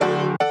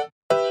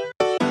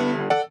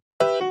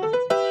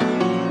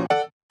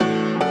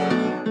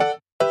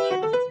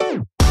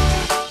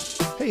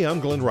Hey, I'm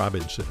Glenn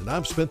Robinson, and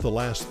I've spent the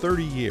last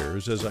 30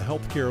 years as a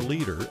healthcare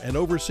leader and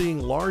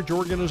overseeing large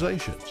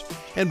organizations.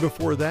 And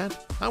before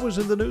that, I was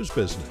in the news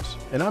business.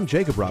 And I'm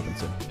Jacob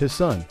Robinson, his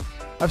son.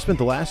 I've spent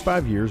the last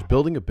 5 years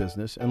building a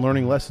business and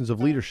learning lessons of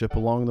leadership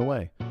along the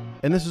way.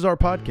 And this is our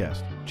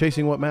podcast,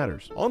 Chasing What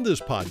Matters. On this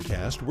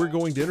podcast, we're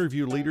going to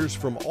interview leaders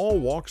from all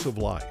walks of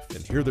life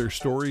and hear their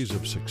stories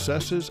of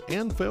successes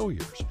and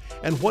failures,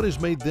 and what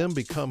has made them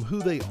become who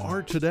they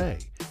are today,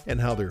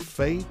 and how their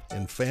faith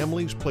and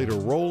families played a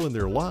role in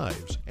their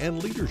lives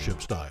and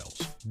leadership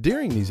styles.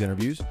 During these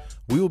interviews,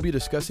 we will be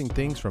discussing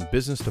things from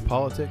business to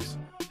politics,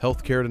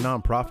 healthcare to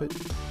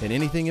nonprofit, and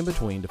anything in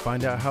between to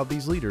find out how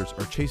these leaders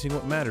are chasing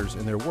what matters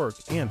in their work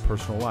and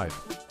personal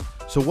life.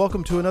 So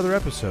welcome to another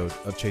episode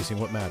of Chasing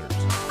What Matters.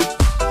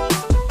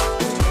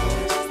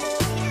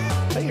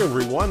 Hey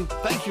everyone,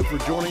 thank you for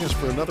joining us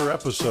for another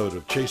episode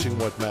of Chasing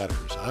What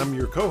Matters. I'm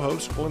your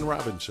co-host, Glenn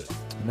Robinson.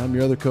 And I'm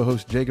your other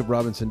co-host, Jacob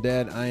Robinson.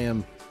 Dad, I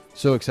am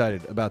so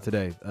excited about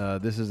today.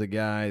 This is a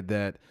guy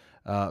that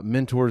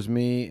mentors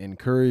me,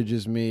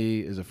 encourages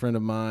me, is a friend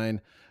of mine.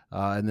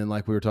 And then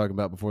like we were talking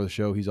about before the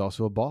show, he's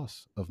also a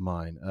boss of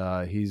mine.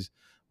 He's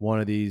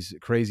one of these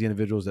crazy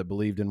individuals that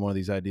believed in one of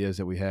these ideas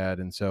that we had.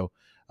 And so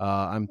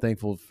I'm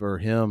thankful for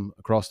him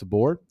across the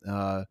board.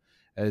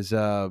 As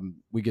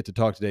we get to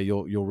talk today,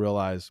 you'll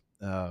realize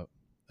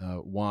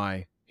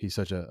why he's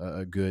such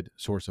a good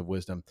source of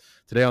wisdom.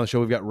 Today on the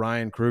show, we've got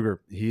Ryan Kruger.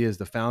 He is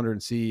the founder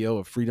and CEO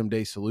of Freedom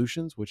Day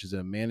Solutions, which is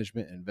a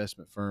management and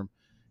investment firm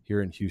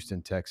here in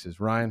Houston, Texas.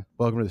 Ryan,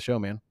 welcome to the show,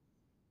 man.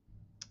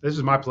 This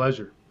is my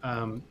pleasure.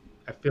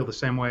 I feel the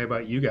same way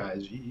about you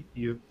guys.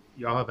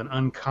 Y'all have an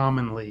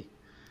uncommonly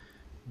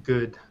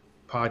good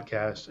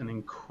podcast, an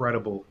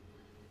incredible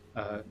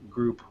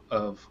group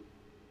of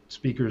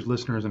speakers,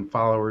 listeners, and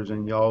followers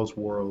in y'all's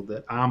world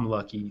that I'm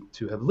lucky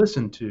to have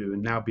listened to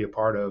and now be a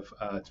part of.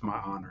 It's my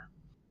honor.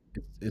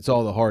 It's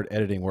all the hard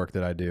editing work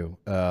that I do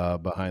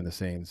behind the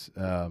scenes.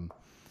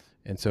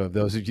 And so if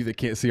those of you that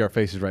can't see our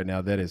faces right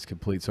now, that is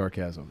complete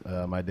sarcasm.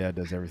 My dad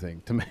does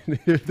everything to make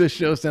if this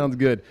show sounds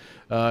good.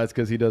 It's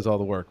because he does all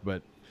the work.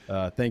 But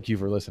thank you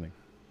for listening.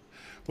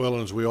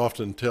 Well, as we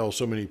often tell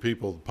so many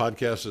people, the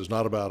podcast is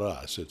not about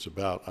us. It's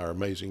about our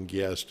amazing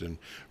guest. And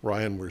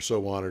Ryan, we're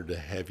so honored to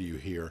have you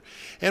here.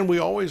 And we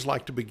always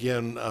like to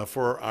begin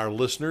for our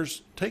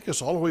listeners. Take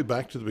us all the way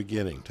back to the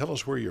beginning. Tell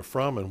us where you're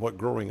from and what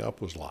growing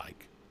up was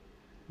like.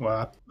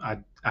 Well, I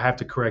have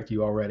to correct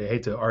you already. I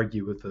hate to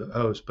argue with the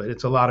host, but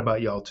it's a lot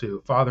about y'all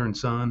too. Father and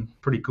son,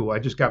 pretty cool. I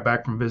just got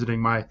back from visiting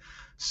my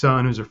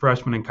son who's a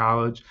freshman in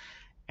college.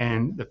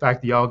 And the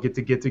fact that y'all get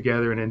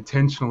together and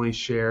intentionally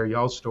share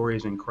y'all's story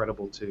is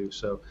incredible too.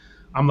 So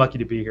I'm lucky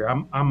to be here.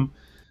 I'm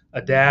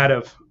a dad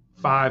of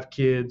 5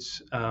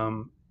 kids,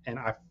 and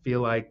I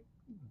feel like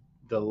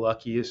the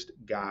luckiest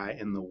guy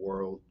in the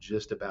world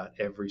just about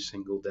every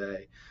single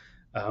day.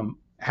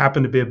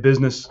 Happened to be a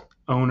business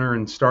owner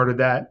and started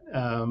that,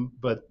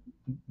 but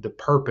the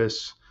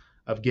purpose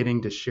of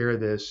getting to share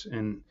this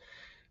and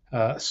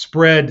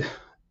spread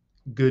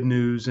good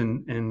news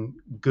and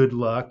good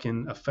luck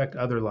and affect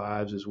other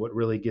lives is what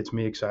really gets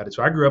me excited.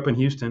 So I grew up in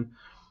Houston.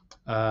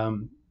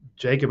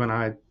 Jacob and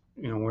I,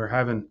 we're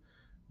having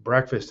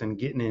breakfast and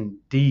getting in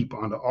deep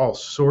onto all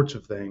sorts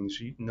of things.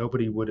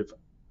 Nobody would have,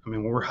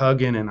 we're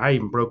hugging and I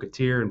even broke a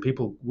tear and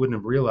people wouldn't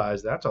have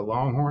realized that's a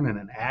Longhorn and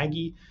an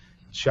Aggie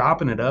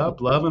chopping it up,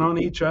 loving on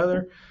each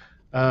other.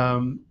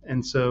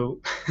 And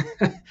so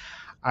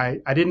I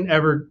didn't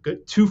ever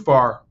get too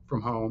far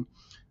from home.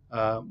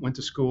 Went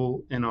to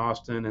school in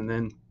Austin and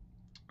then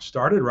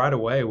started right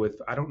away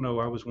with, I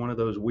was one of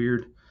those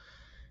weird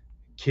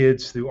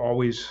kids who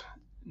always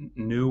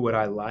knew what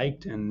I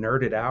liked and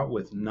nerded out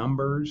with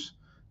numbers.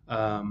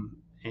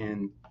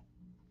 And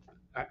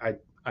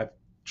I've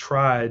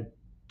tried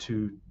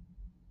to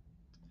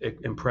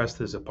impress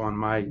this upon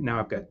now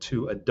I've got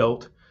 2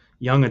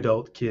 young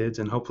adult kids,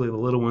 and hopefully the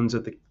little ones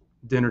at the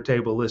dinner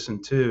table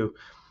listen too.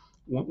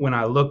 When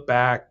I look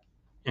back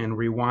and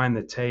rewind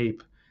the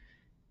tape,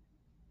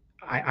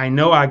 I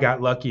know I got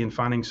lucky in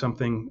finding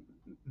something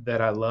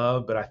that I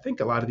love, but I think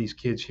a lot of these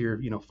kids here,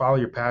 follow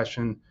your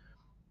passion,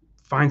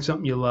 find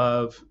something you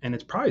love. And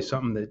it's probably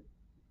something that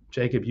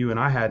Jacob, you and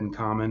I had in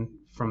common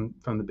from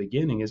the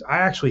beginning is I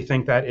actually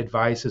think that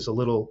advice is a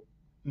little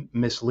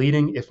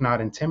misleading, if not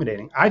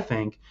intimidating. I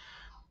think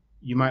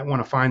you might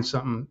want to find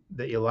something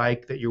that you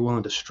like, that you're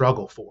willing to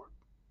struggle for.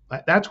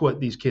 That's what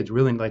these kids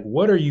really like.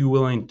 What are you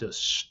willing to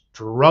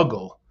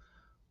struggle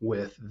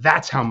with?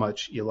 That's how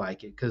much you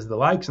like it, because the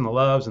likes and the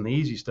loves and the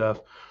easy stuff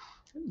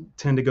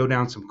tend to go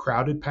down some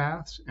crowded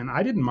paths, and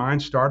I didn't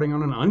mind starting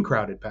on an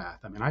uncrowded path.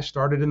 I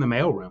started in the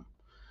mailroom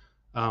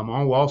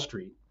on Wall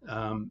Street,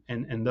 and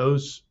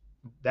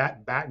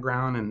that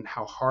background and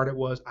how hard it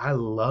was. I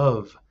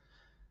love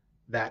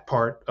that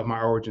part of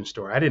my origin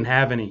story. I didn't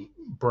have any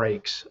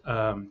breaks,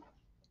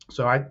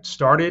 so I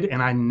started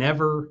and I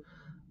never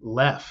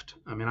left.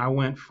 I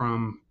went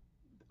from,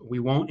 we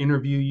won't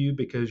interview you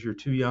because you're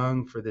too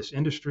young for this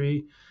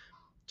industry,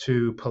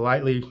 to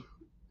politely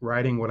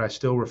writing what I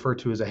still refer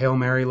to as a Hail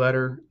Mary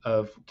letter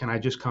of, can I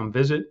just come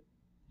visit?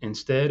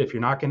 instead, if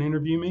you're not going to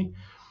interview me,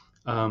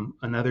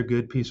 another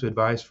good piece of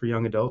advice for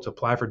young adults: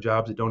 apply for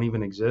jobs that don't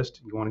even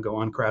exist. You want to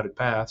go uncrowded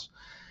paths.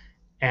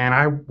 And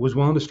I was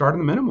willing to start in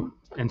the minimum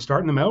and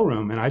start in the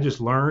mailroom. And I just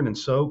learned and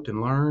soaked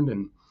and learned.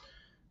 And,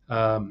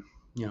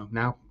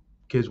 now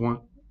kids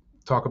want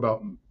to talk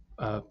about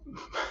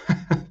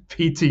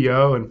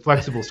PTO and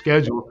flexible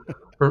schedule.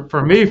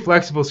 For me,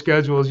 flexible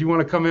schedule is you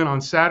want to come in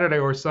on Saturday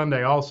or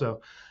Sunday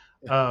also.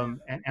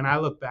 And I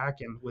look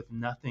back and with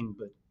nothing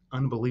but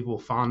unbelievable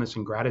fondness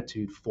and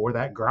gratitude for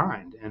that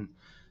grind. And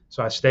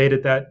so I stayed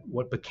at that,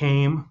 what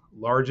became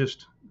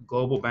largest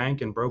global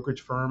bank and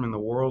brokerage firm in the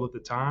world at the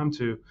time,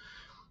 to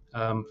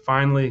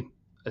finally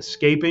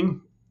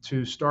escaping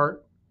to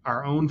start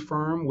our own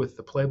firm with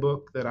the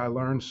playbook that I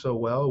learned so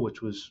well,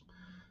 which was,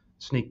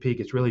 sneak peek,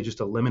 it's really just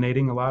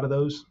eliminating a lot of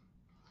those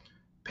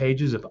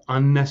pages of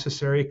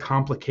unnecessary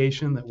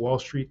complication that Wall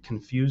Street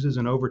confuses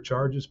and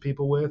overcharges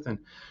people with, and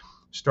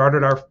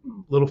started our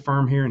little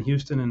firm here in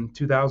Houston in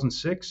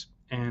 2006.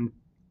 And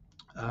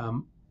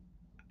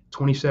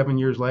 27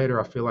 years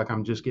later, I feel like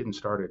I'm just getting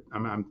started.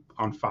 I'm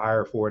on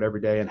fire for it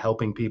every day and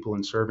helping people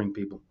and serving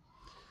people.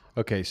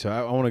 Okay, so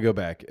I want to go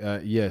back.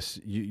 Yes,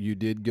 you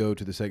did go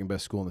to the second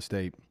best school in the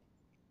state,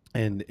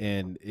 and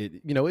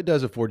it it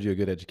does afford you a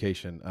good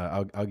education.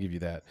 I'll give you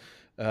that.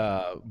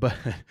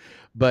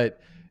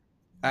 But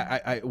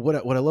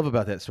what I love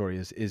about that story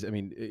is I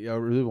mean, I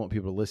really want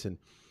people to listen.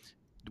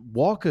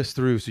 Walk us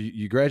through. So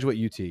you graduate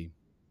UT.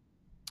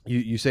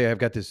 You say, I've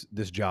got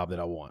this job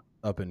that I want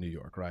up in New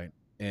York, right?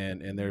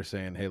 And they're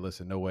saying, hey,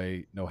 listen, no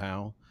way, no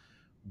how.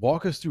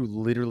 Walk us through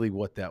literally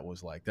what that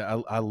was like.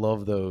 I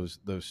love those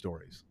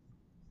stories.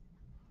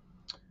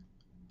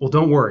 Well,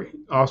 don't worry.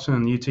 Austin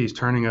and UT is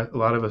turning a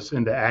lot of us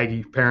into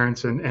Aggie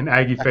parents and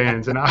Aggie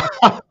fans, and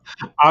I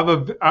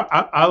love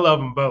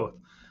them both.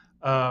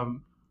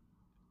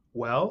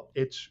 Well,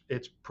 it's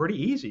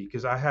pretty easy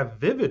because I have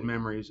vivid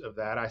memories of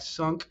that. I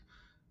sunk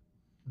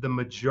the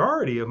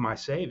majority of my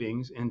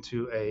savings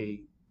into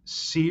a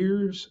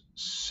Sears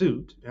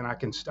suit, and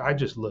I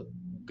just look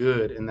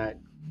good in that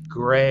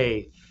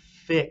gray,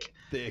 thick.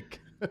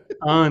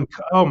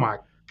 Oh my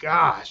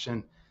gosh!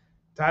 And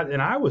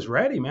I was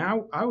ready,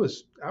 man. I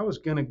was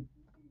gonna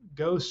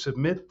go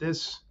submit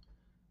this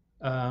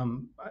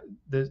to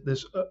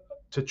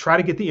try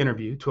to get the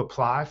interview, to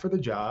apply for the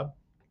job,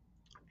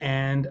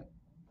 and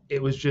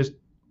it was just,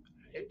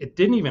 it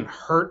didn't even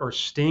hurt or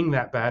sting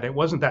that bad. It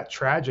wasn't that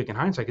tragic in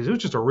hindsight because it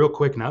was just a real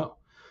quick no.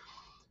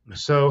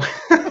 So,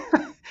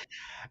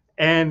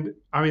 and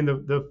I mean,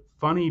 the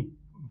funny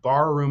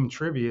barroom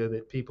trivia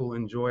that people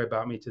enjoy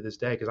about me to this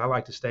day, because I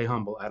like to stay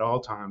humble at all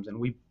times, and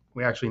we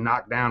actually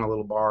knocked down a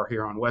little bar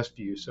here on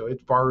Westview, so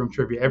it's barroom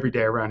trivia every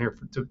day around here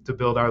to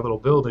build our little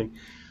building.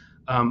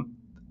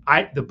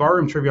 The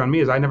barroom trivia on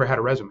me is I never had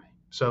a resume,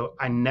 so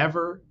I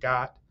never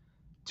got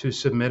to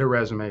submit a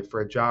resume for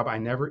a job I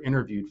never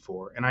interviewed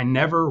for, and I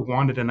never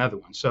wanted another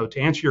one. So to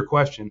answer your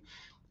question,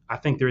 I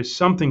think there is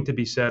something to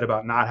be said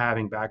about not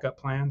having backup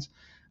plans.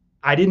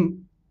 I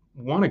didn't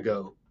want to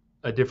go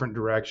a different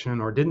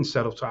direction or didn't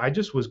settle, so I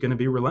just was going to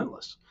be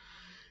relentless.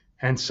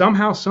 And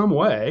somehow, some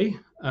way,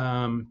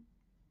 and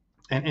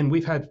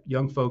we've had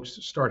young folks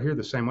start here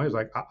the same way. It's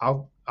like,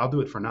 I'll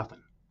do it for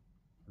nothing,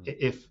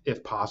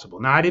 if possible.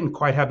 Now, I didn't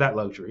quite have that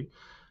luxury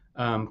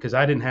because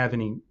I didn't have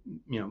any,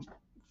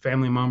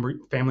 family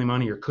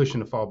money or cushion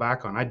to fall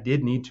back on. I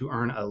did need to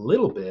earn a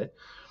little bit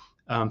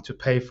to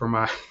pay for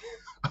my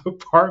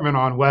apartment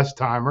on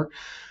Westheimer,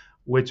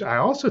 which I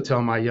also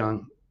tell my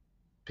young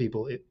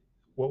people,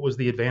 what was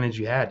the advantage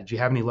you had? Did you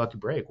have any lucky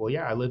break? Well,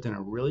 yeah, I lived in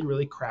a really,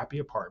 really crappy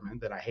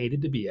apartment that I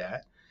hated to be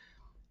at.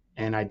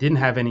 And I didn't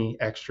have any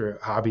extra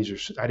hobbies, or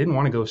I didn't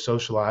want to go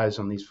socialize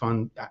on these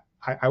fun.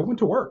 I went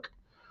to work.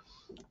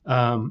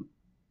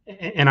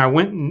 And I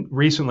went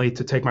recently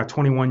to take my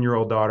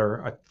 21-year-old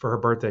daughter for her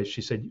birthday.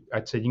 I said,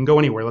 you can go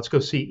anywhere. Let's go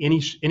see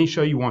any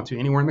show you want to,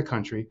 anywhere in the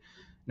country,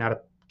 now to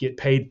get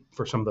paid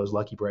for some of those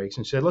lucky breaks.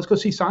 And she said, let's go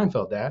see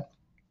Seinfeld, Dad.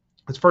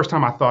 It's the first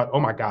time I thought, oh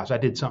my gosh, I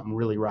did something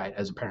really right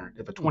as a parent.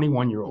 If a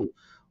 21-year-old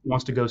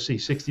wants to go see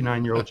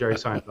 69-year-old Jerry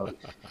Seinfeld.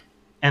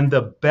 And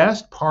the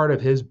best part of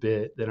his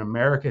bit that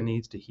America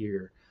needs to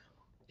hear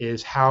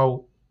is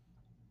how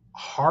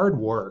hard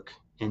work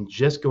and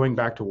just going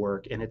back to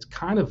work, and it's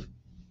kind of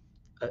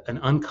an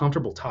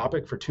uncomfortable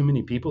topic for too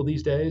many people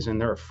these days,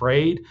 and they're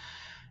afraid.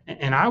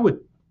 And I would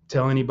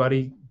tell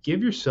anybody,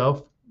 give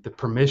yourself the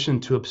permission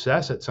to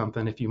obsess at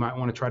something if you might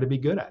want to try to be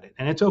good at it.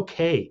 And it's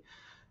okay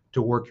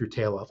to work your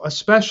tail off,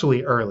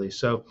 especially early.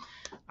 So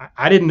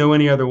I didn't know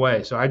any other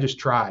way, so I just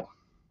tried,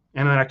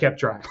 and then I kept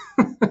trying.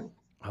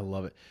 I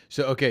love it.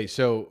 So, okay.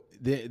 So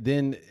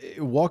then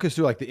walk us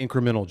through like the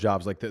incremental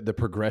jobs, like the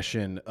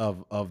progression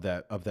of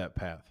that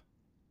path.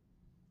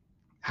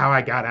 How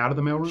I got out of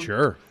the mailroom?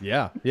 Sure.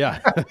 Yeah. Yeah.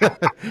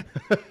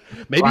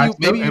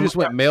 maybe you just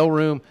went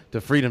mailroom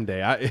to Freedom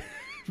Day.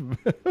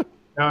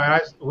 No,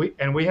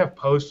 we have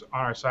posts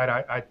on our site.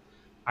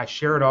 I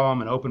share it all.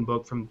 I'm an open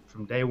book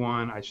from day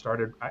one. I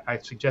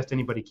suggest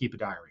anybody keep a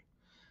diary.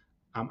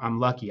 I'm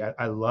lucky.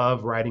 I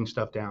love writing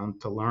stuff down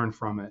to learn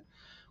from it.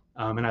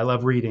 And I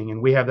love reading,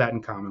 and we have that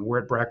in common. We're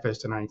at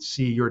breakfast, and I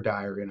see your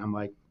diary, and I'm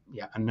like,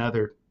 yeah,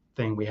 another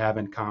thing we have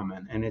in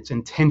common. And it's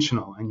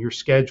intentional, and your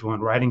schedule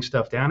and writing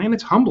stuff down, and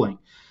it's humbling.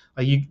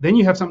 Then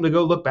you have something to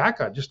go look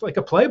back at, just like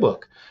a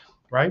playbook,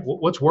 right?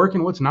 What's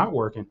working, what's not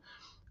working.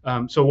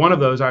 So one of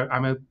those,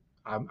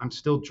 I'm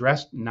still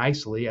dressed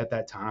nicely at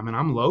that time, and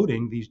I'm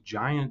loading these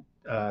giant,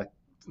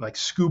 like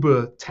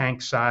scuba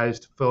tank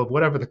sized, full of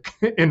whatever the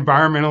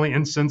environmentally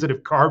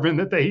insensitive carbon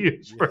that they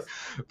use for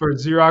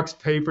Xerox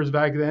papers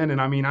back then. And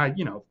I mean,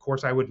 of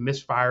course I would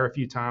misfire a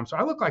few times. So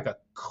I look like a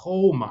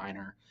coal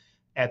miner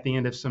at the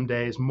end of some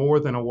days, more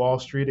than a Wall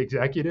Street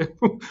executive,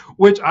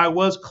 which I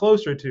was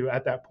closer to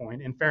at that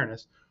point, in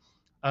fairness.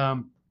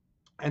 And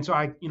so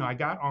I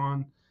got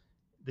on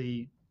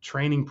the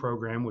training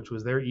program, which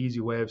was their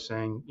easy way of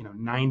saying,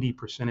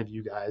 90% of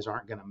you guys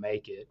aren't going to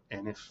make it.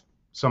 And if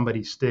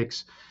somebody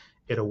sticks,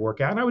 it'll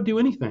work out. And I would do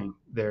anything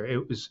there.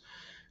 It was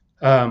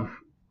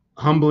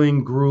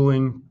humbling,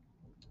 grueling.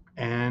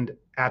 And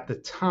at the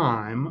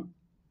time,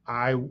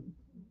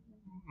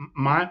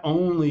 my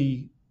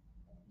only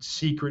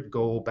secret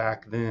goal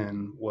back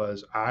then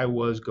was I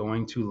was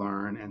going to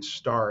learn and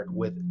start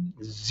with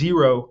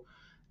zero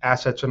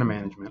assets under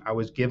management. I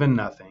was given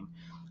nothing.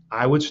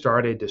 I would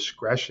start a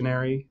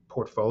discretionary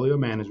portfolio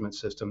management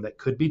system that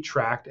could be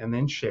tracked and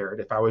then shared.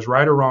 If I was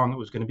right or wrong, it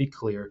was going to be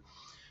clear.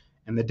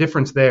 And the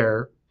difference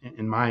there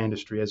in my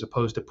industry, as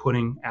opposed to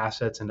putting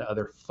assets into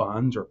other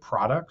funds or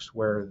products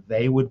where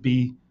they would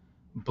be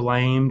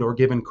blamed or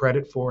given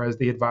credit for as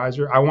the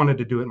advisor, I wanted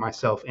to do it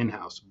myself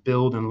in-house,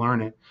 build and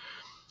learn it.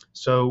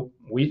 So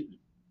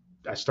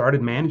I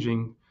started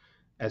managing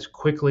as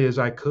quickly as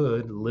I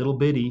could, little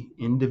bitty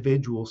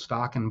individual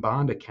stock and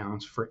bond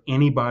accounts for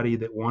anybody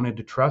that wanted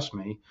to trust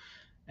me.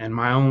 And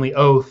my only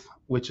oath,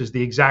 which is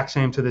the exact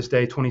same to this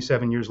day,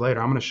 27 years later,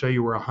 I'm going to show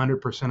you where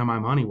 100% of my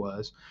money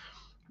was.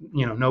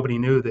 Nobody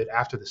knew that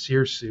after the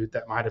Sears suit,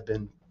 that might have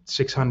been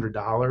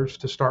 $600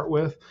 to start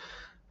with,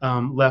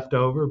 left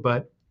over,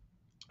 but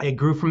it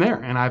grew from there.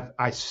 And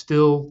I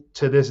still,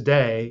 to this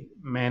day,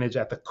 manage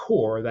at the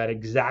core that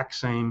exact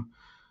same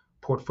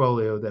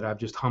portfolio that I've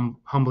just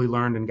humbly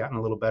learned and gotten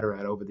a little better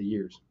at over the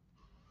years.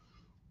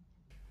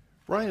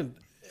 Ryan,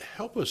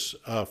 help us,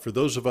 for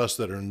those of us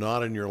that are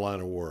not in your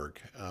line of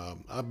work.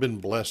 I've been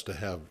blessed to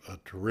have a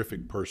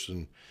terrific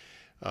person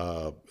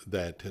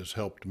that has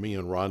helped me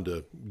and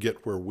Rhonda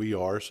get where we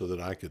are so that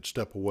I could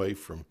step away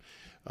from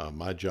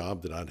my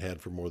job that I'd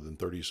had for more than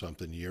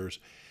 30-something years.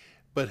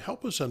 But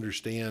help us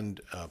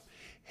understand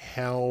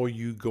how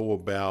you go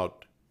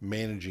about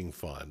managing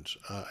funds.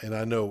 And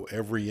I know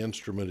every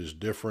instrument is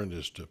different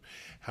as to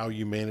how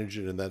you manage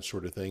it and that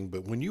sort of thing.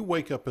 But when you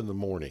wake up in the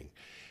morning,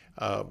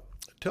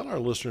 tell our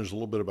listeners a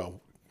little bit about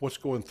what's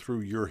going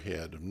through your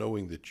head of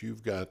knowing that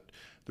you've got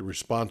the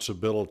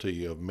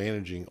responsibility of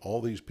managing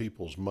all these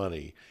people's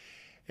money,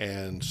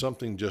 and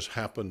something just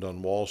happened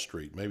on Wall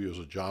Street. Maybe it was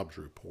a jobs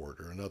report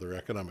or another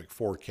economic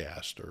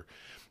forecast or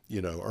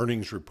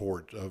earnings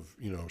report of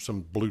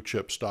some blue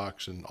chip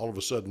stocks, and all of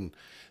a sudden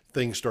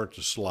things start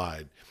to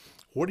slide.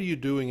 What are you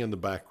doing in the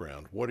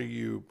background? What are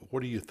you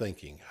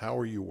thinking? How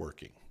are you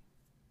working?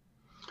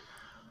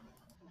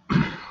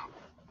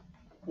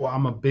 Well,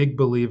 I'm a big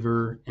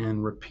believer in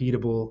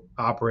repeatable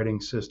operating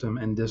system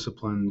and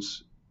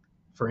disciplines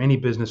for any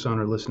business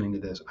owner listening to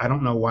this. I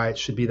don't know why it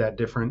should be that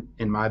different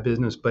in my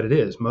business, but it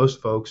is.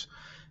 Most folks,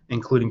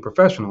 including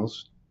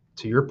professionals,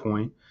 to your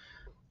point,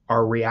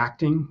 are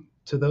reacting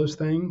to those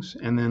things.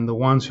 And then the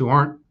ones who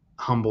aren't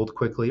humbled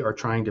quickly are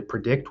trying to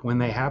predict when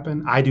they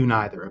happen. I do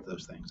neither of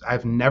those things.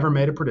 I've never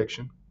made a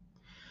prediction.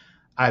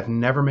 I've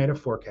never made a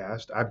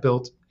forecast. I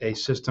built a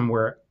system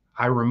where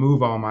I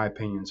remove all my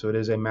opinions. So it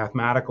is a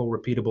mathematical,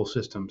 repeatable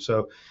system.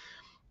 So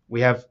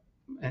we have,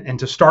 and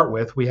to start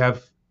with, we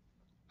have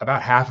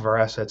about half of our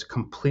assets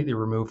completely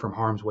removed from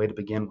harm's way to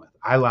begin with.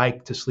 I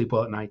like to sleep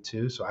well at night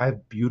too. So I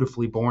have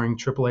beautifully boring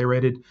AAA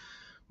rated,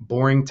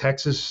 boring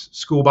Texas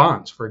school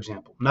bonds, for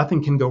example.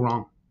 Nothing can go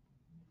wrong.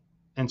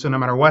 And so no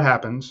matter what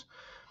happens,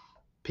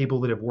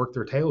 people that have worked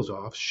their tails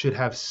off should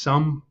have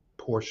some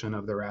portion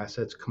of their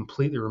assets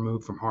completely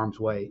removed from harm's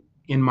way,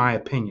 in my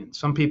opinion.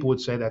 Some people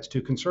would say that's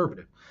too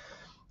conservative.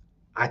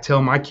 I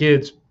tell my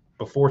kids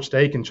before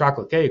steak and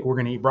chocolate cake, we're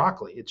going to eat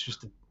broccoli.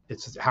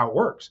 It's how it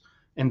works.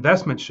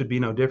 Investments should be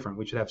no different.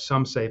 We should have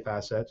some safe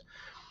assets.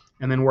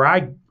 And then where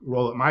I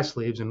roll up my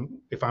sleeves, and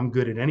if I'm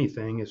good at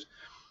anything, is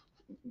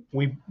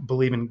we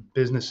believe in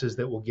businesses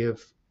that will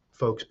give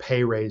folks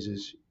pay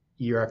raises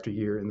year after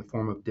year in the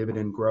form of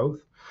dividend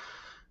growth.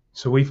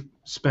 So we've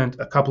spent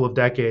a couple of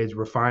decades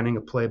refining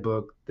a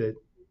playbook that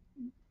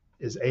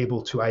is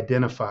able to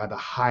identify the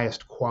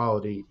highest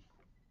quality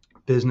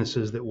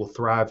businesses that will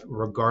thrive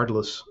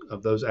regardless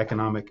of those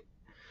economic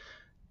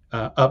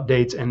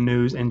updates and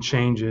news and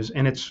changes.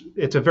 And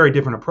it's a very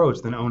different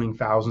approach than owning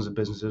thousands of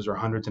businesses or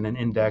hundreds in an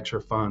index or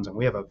funds. And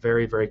we have a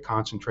very, very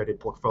concentrated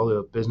portfolio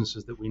of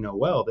businesses that we know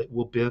well that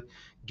will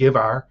give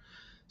our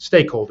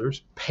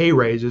stakeholders pay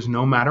raises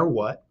no matter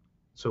what.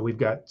 So we've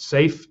got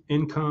safe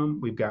income,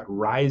 we've got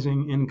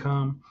rising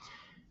income.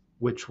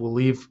 which will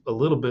leave a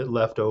little bit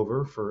left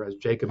over for, as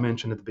Jacob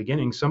mentioned at the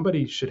beginning,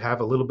 somebody should have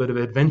a little bit of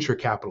adventure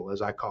capital,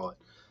 as I call it,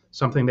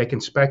 something they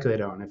can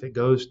speculate on. If it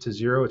goes to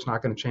zero, it's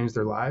not going to change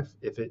their life.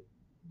 If it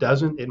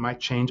doesn't, it might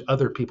change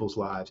other people's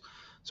lives.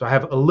 So I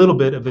have a little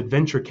bit of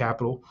adventure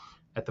capital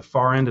at the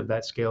far end of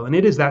that scale, and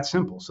it is that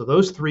simple. So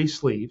those three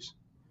sleeves,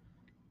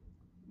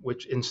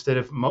 which instead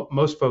of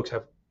most folks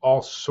have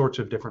all sorts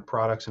of different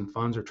products and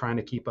funds are trying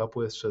to keep up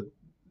with, so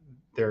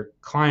their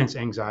clients'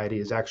 anxiety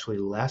is actually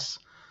less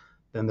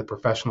than the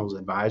professional's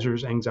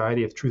advisor's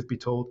anxiety, if truth be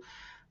told.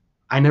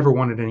 I never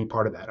wanted any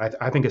part of that.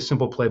 I think a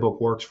simple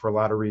playbook works for a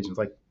lot of reasons.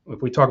 Like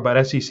if we talk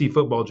about SEC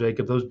football,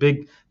 Jacob, those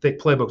big,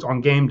 thick playbooks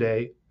on game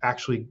day,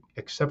 actually,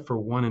 except for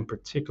one in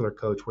particular,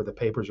 coach, where the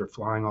papers are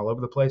flying all over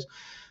the place,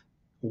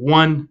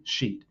 one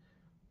sheet,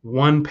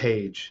 one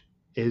page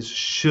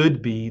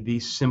should be the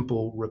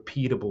simple,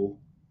 repeatable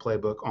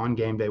playbook on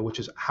game day, which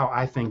is how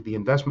I think the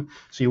investment.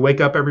 So you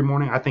wake up every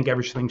morning, I think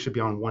everything should be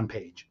on one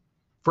page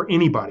for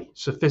anybody,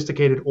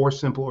 sophisticated or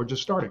simple or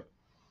just starting.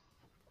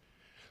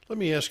 Let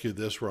me ask you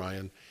this,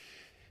 Ryan.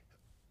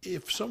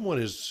 If someone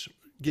is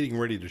getting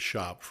ready to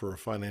shop for a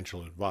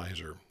financial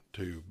advisor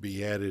to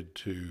be added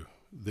to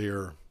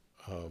their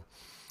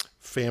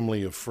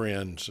family of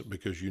friends,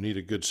 because you need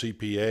a good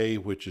CPA,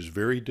 which is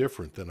very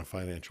different than a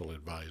financial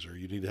advisor.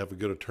 You need to have a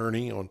good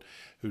attorney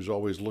who's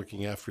always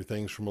looking after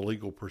things from a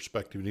legal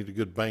perspective. You need a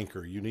good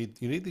banker. You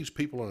need these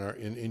people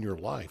in your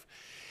life.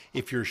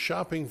 If you're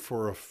shopping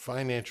for a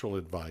financial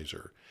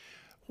advisor,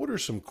 what are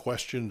some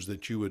questions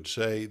that you would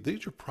say,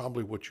 these are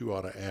probably what you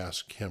ought to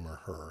ask him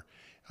or her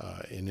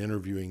in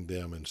interviewing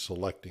them and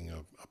selecting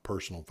a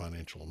personal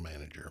financial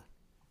manager?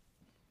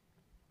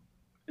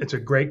 It's a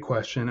great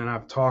question, and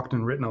I've talked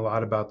and written a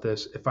lot about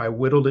this. If I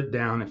whittled it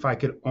down, if I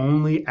could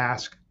only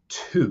ask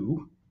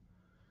two,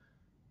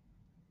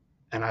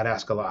 and I'd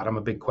ask a lot, I'm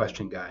a big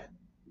question guy.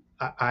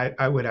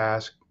 I would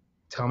ask,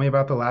 tell me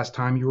about the last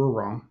time you were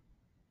wrong.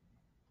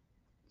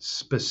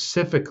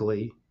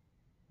 Specifically,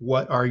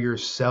 what are your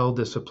sell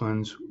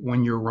disciplines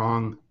when you're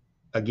wrong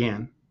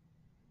again?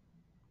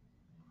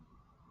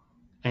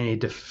 And a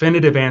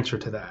definitive answer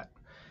to that.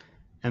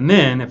 And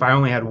then if I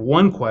only had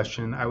one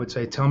question, I would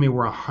say, tell me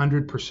where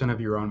 100% of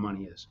your own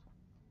money is.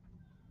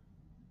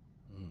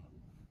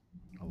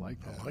 I like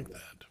that. I like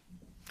that.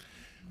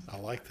 I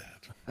like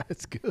that.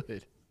 That's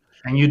good.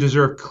 And you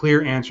deserve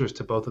clear answers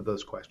to both of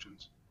those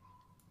questions.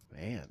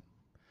 Man,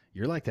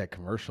 you're like that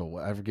commercial.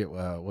 I forget,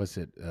 what's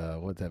that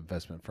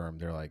investment firm?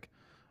 They're like,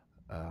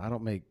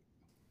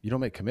 you don't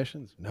make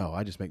commissions? No,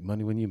 I just make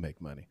money when you make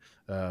money.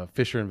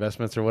 Fisher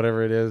Investments or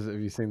whatever it is.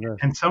 Have you seen that?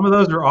 And some of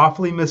those are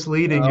awfully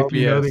misleading if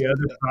you know the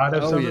other side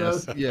of some of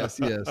those. Yes.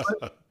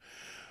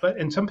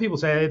 And some people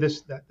say, hey,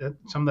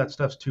 some of that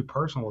stuff's too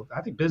personal.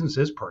 I think business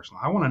is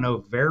personal. I want to know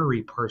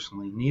very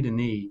personally, knee to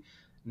knee,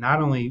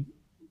 not only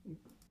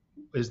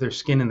is there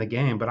skin in the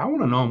game, but I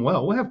want to know them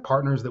well. We'll have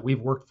partners that we've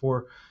worked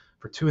for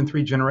 2 and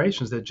 3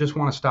 generations that just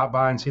want to stop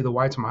by and see the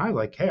whites of my eye.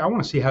 Like, hey, I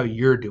want to see how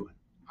you're doing.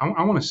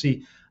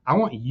 I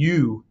want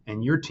you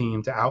and your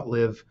team to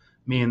outlive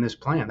me in this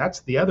plan.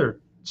 That's the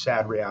other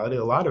sad reality.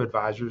 A lot of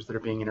advisors that are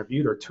being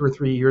interviewed are 2 or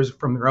 3 years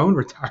from their own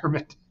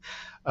retirement.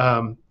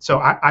 So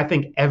I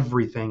think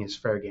everything is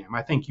fair game.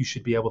 I think you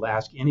should be able to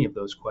ask any of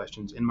those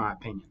questions, in my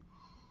opinion.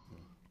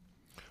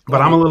 But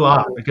I'm a little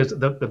odd because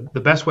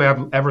the best way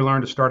I've ever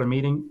learned to start a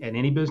meeting in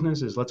any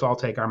business is let's all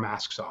take our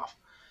masks off,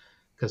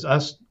 because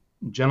us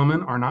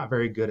gentlemen are not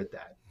very good at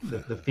that.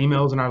 The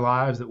females in our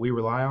lives that we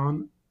rely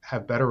on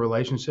have better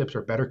relationships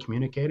or better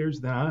communicators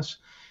than us.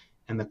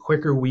 And the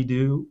quicker we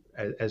do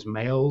as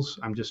males,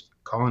 I'm just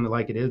calling it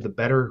like it is, the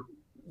better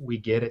we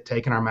get at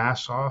taking our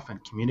masks off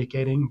and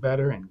communicating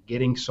better and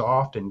getting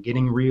soft and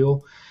getting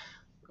real,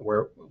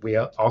 where we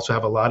also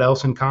have a lot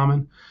else in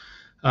common.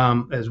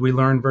 As we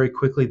learn very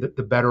quickly, that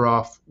the better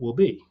off we'll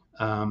be.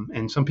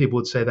 And some people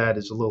would say that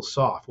is a little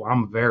soft. Well,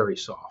 I'm very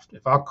soft.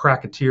 If I'll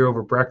crack a tear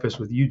over breakfast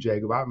with you,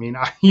 Jacob, I mean,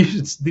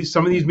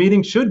 some of these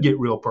meetings should get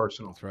real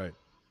personal.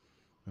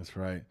 That's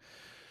right.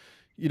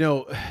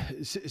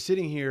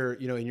 Sitting here,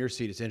 in your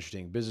seat, it's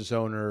interesting. Business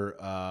owner,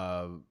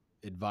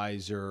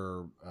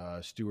 advisor,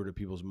 steward of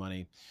people's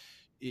money.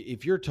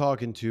 If you're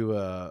talking to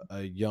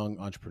a young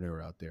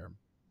entrepreneur out there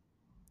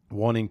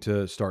wanting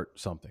to start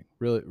something,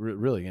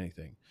 really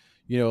anything,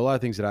 a lot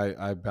of things that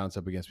I bounce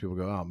up against, people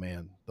go, oh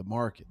man, the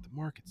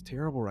market's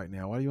terrible right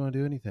now. Why do you want to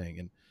do anything?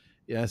 And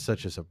yeah, that's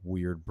such a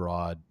weird,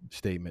 broad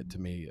statement to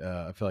me.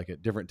 I feel like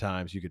at different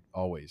times you could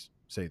always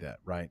say that,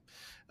 right?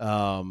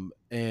 And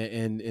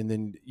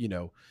then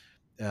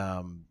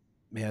man,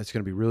 it's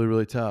going to be really,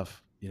 really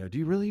tough. Do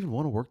you really even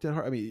want to work that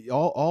hard? I mean,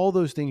 all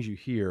those things you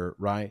hear,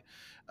 right?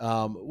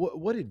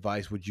 What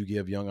advice would you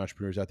give young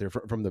entrepreneurs out there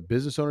from the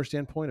business owner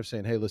standpoint of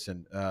saying, hey,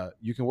 listen,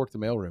 you can work the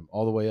mailroom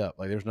all the way up.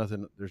 Like there's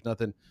nothing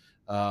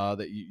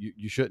that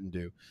you shouldn't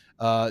do,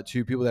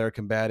 to people that are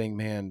combating,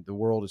 man, the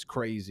world is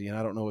crazy and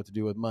I don't know what to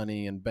do with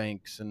money and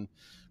banks and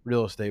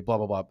real estate, blah,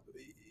 blah, blah.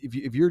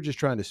 If you're just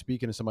trying to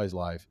speak into somebody's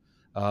life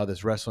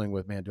that's wrestling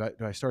with, man, do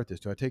I start this?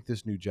 Do I take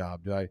this new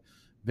job? Do I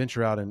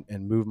venture out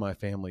and move my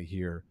family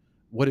here?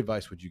 What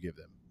advice would you give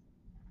them?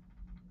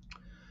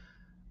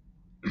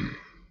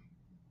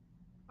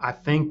 I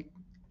think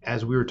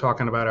as we were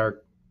talking about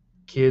our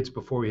kids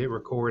before we hit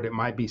record, it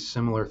might be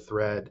similar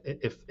thread.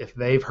 If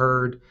they've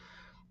heard,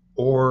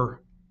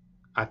 or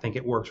I think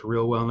it works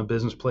real well in a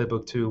business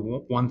playbook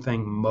too. One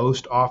thing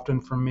most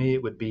often for me,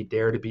 it would be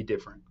dare to be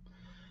different,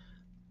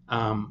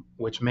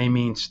 which may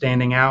mean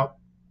standing out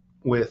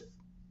with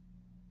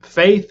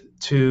faith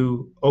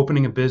to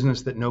opening a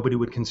business that nobody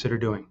would consider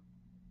doing.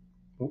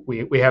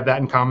 We have that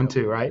in common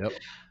too, right?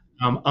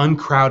 Yep.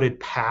 Uncrowded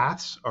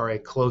paths are a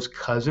close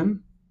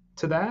cousin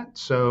to that.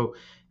 So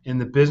in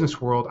the business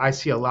world, I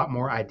see a lot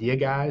more idea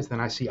guys than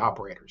I see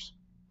operators.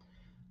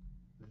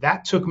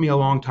 That took me a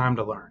long time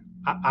to learn.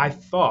 I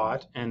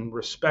thought and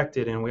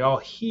respected, and we all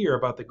hear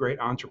about the great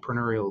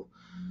entrepreneurial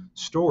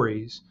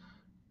stories.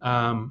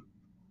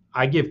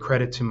 I give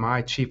credit to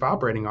my chief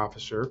operating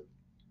officer,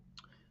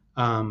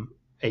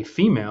 a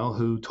female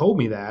who told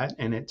me that,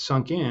 and it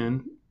sunk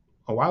in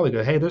a while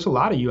ago. Hey, there's a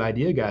lot of you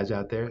idea guys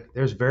out there.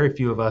 There's very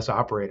few of us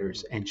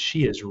operators, and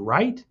she is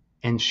right,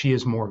 and she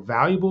is more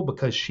valuable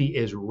because she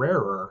is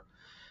rarer.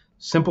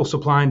 Simple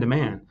supply and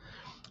demand.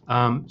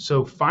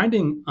 So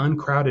finding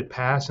uncrowded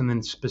paths, and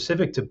then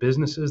specific to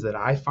businesses that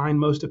I find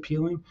most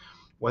appealing,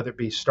 whether it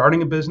be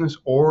starting a business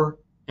or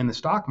in the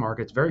stock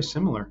market, it's very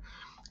similar.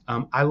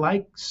 I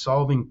like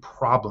solving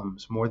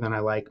problems more than I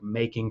like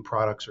making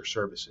products or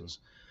services.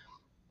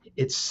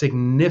 It's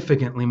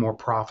significantly more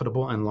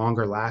profitable and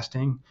longer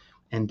lasting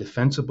and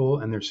defensible,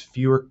 and there's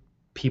fewer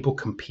people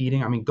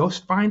competing. I mean, go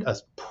find a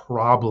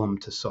problem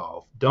to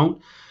solve.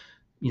 Don't,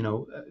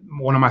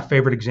 one of my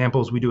favorite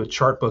examples, we do a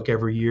chart book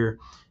every year,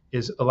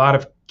 is a lot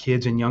of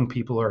kids and young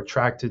people are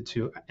attracted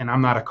to, and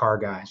I'm not a car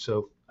guy,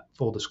 so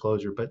full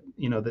disclosure, but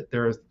that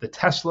there's the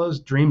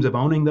Teslas, dreams of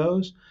owning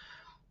those,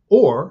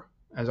 or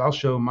as I'll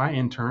show my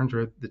interns,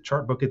 or the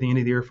chart book at the end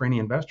of the year for any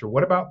investor,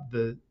 what about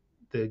the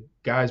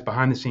guys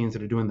behind the scenes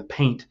that are doing the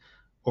paint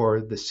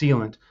or the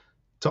sealant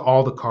to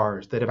all the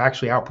cars that have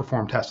actually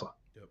outperformed Tesla?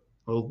 Yep.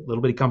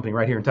 Little bitty company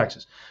right here in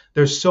Texas.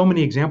 There's so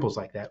many examples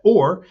like that.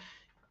 Or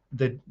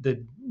the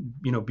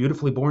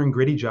beautifully boring,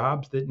 gritty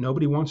jobs that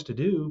nobody wants to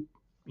do.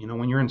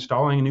 When you're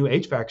installing a new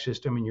HVAC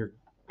system and you're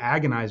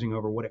agonizing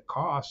over what it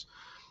costs,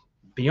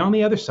 be on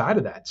the other side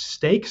of that.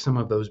 Stake some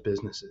of those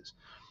businesses.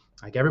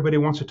 Like everybody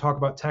wants to talk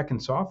about tech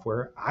and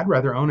software. I'd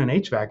rather own an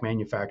HVAC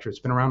manufacturer. It's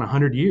been around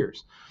 100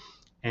 years.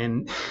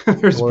 And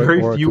there's very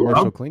few. Or a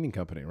commercial cleaning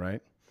company,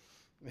 right?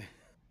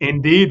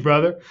 Indeed,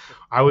 brother.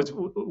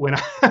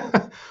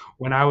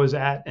 When I was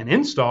at an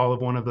install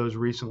of one of those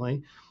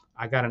recently,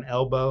 I got an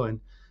elbow, and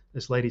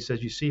this lady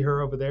says, "You see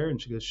her over there?"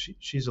 And she goes,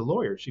 she's a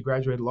lawyer. She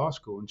graduated law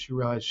school, and she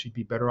realized she'd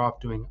be better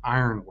off doing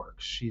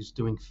ironworks. She's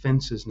doing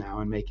fences now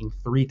and making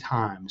 3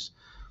 times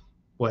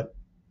what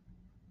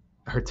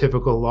her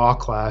typical law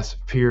class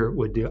peer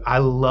would do. I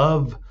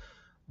love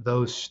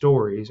those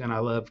stories, and I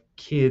love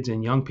kids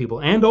and young people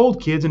and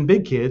old kids and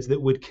big kids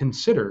that would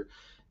consider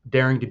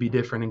daring to be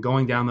different and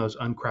going down those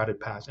uncrowded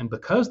paths. And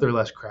because they're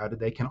less crowded,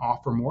 they can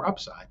offer more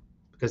upside,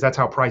 because that's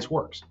how price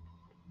works.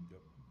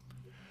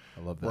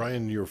 I love that.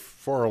 Ryan, you're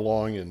far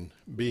along in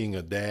being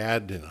a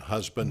dad and a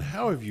husband.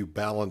 How have you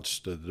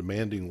balanced the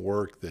demanding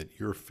work that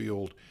your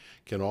field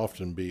can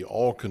often be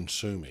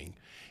all-consuming?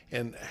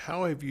 And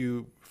how have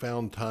you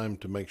found time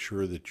to make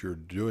sure that you're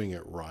doing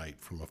it right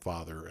from a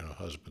father and a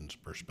husband's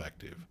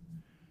perspective?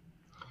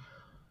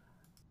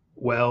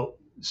 Well,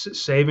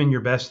 saving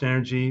your best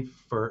energy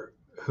for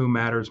who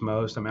matters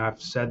most. I mean,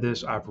 I've said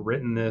this, I've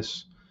written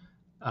this,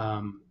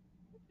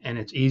 and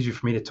it's easy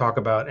for me to talk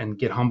about and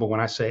get humble when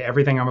I say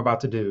everything I'm about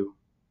to do,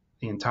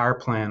 the entire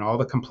plan, all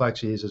the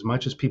complexities. As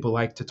much as people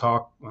like to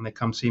talk when they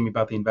come see me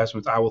about the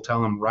investments, I will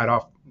tell them right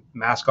off,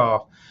 mask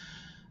off,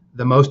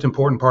 the most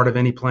important part of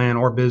any plan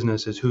or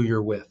business is who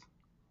you're with,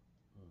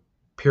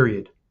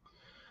 period.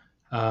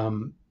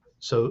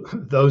 So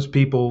those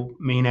people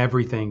mean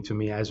everything to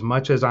me. As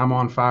much as I'm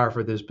on fire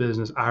for this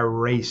business, I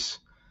race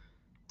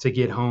to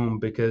get home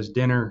because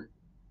dinner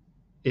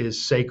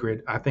is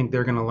sacred. I think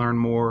they're going to learn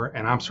more,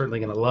 and I'm certainly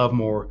going to love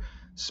more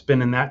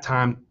spending that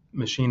time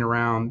machine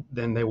around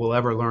than they will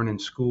ever learn in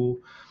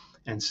school.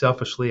 And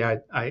selfishly,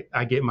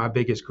 I get my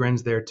biggest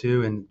grins there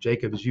too. And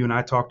Jacob, as you and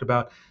I talked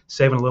about,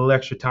 saving a little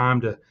extra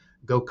time to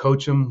go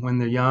coach them when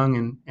they're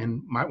young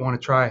and might want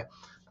to try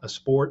a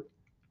sport.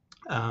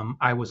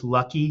 I was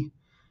lucky,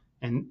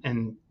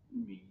 and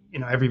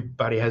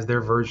everybody has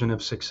their version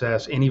of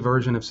success. Any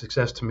version of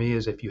success to me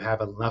is if you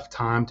have enough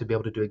time to be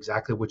able to do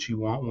exactly what you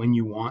want when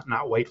you want,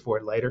 not wait for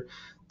it later.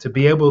 To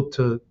be able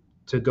to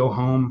go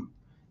home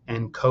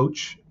and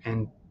coach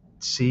and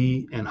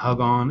see and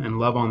hug on and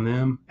love on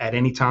them at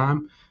any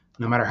time,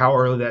 no matter how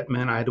early that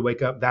meant I had to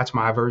wake up. That's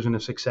my version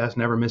of success,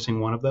 never missing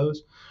one of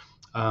those.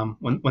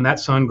 When that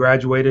son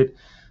graduated,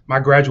 my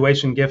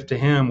graduation gift to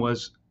him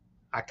was,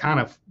 I kind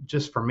of,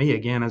 just for me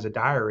again as a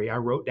diary, I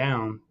wrote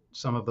down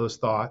some of those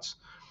thoughts.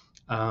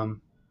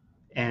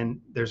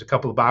 And there's a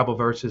couple of Bible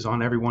verses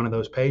on every one of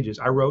those pages.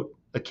 I wrote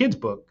a kid's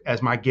book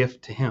as my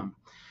gift to him.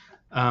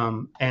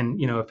 And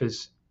if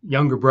his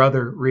younger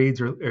brother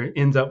reads or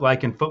ends up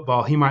liking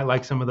football, he might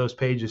like some of those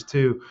pages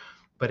too.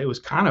 But it was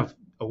kind of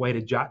a way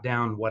to jot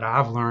down what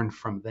I've learned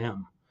from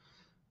them.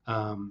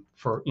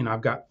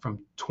 I've got from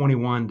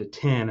 21 to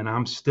 10, and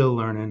I'm still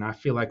learning. I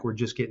feel like we're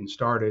just getting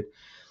started.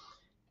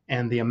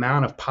 And the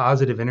amount of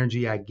positive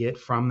energy I get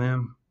from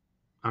them,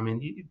 I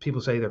mean, people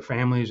say their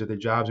families or their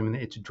jobs. I mean,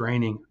 it's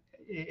draining.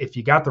 If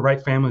you got the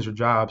right families or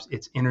jobs,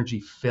 it's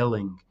energy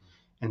filling.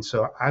 And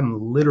so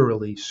I'm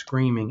literally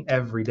screaming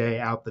every day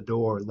out the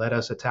door, let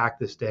us attack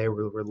this day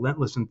with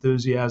relentless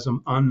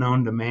enthusiasm,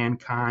 unknown to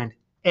mankind,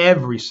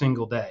 every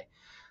single day.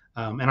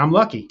 And I'm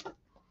lucky.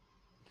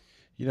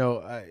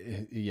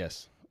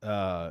 Yes.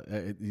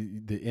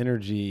 The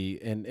energy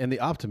and the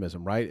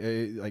optimism,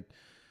 right?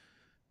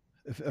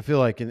 I feel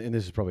like, and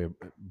this is probably a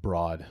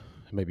broad,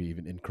 maybe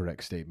even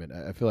incorrect statement.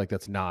 I feel like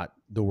that's not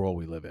the world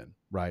we live in,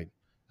 right?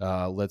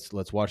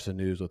 Let's watch the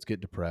news. Let's get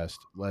depressed.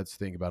 Let's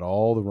think about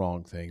all the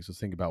wrong things. Let's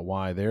think about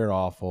why they're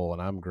awful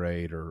and I'm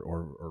great,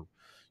 or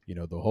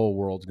the whole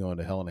world's going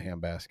to hell in a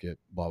handbasket.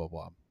 Blah blah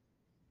blah.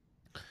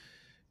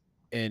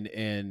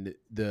 And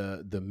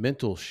the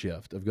mental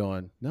shift of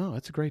going, no,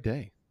 it's a great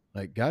day.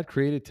 Like God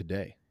created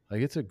today.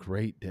 Like it's a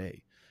great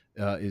day.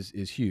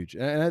 Is huge,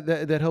 and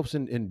that helps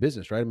in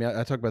business, right? I mean,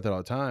 I talk about that all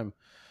the time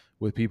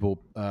with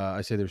people.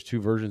 I say there's two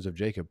versions of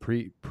Jacob: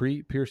 pre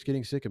Pierce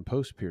getting sick and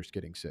post Pierce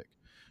getting sick,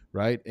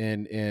 right?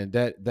 And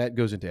that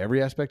goes into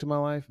every aspect of my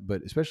life,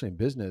 but especially in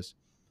business.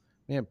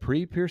 Man,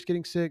 pre Pierce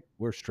getting sick,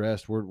 we're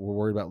stressed. We're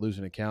worried about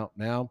losing an account.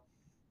 Now,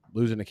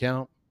 losing an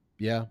account,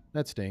 yeah,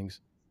 that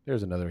stings.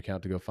 There's another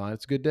account to go find.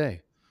 It's a good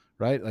day,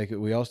 right? Like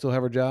we all still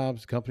have our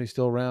jobs. The company's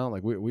still around.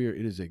 Like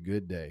it is a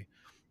good day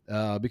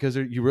because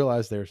you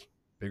realize there's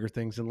bigger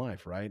things in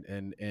life, right?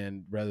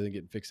 And rather than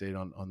getting fixated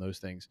on those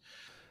things,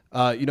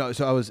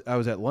 so I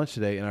was at lunch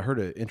today and I heard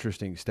an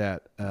interesting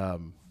stat.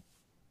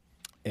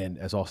 And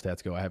as all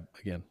stats go, I have,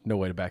 again, no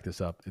way to back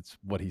this up. It's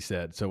what he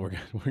said. So we're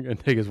going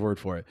to take his word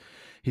for it.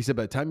 He said,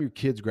 by the time your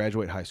kids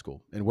graduate high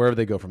school and wherever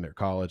they go from there,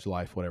 college,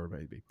 life, whatever it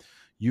may be,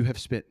 you have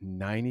spent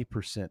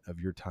 90% of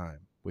your time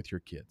with your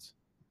kids.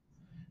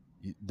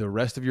 The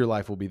rest of your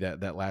life will be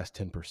that last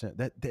 10%.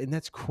 And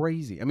that's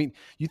crazy. I mean,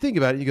 you think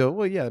about it, you go,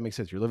 well, yeah, that makes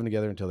sense. You're living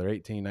together until they're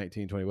 18,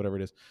 19, 20, whatever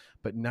it is.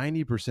 But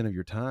 90% of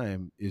your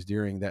time is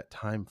during that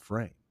time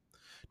frame.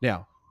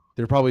 Now,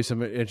 there are probably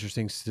some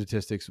interesting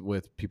statistics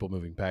with people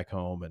moving back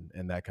home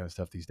and that kind of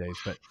stuff these days.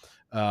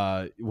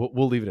 But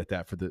we'll leave it at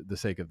that for the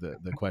sake of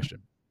the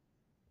question.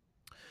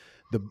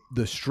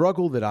 The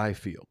struggle that I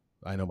feel,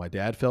 I know my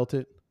dad felt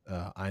it.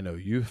 I know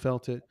you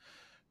felt it.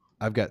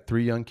 I've got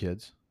 3 young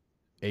kids,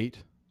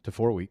 8 to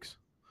 4 weeks.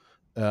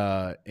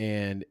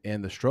 And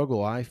the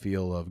struggle I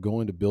feel of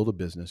going to build a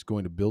business,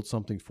 going to build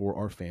something for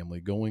our family,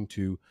 going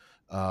to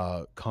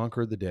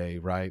conquer the day,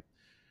 right,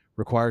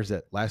 requires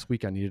that last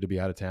week I needed to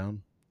be out of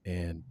town,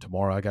 and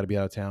tomorrow I got to be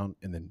out of town,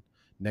 and then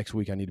next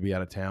week I need to be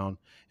out of town.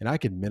 And I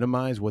can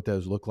minimize what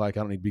those look like. I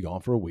don't need to be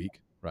gone for a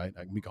week, right?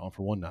 I can be gone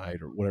for one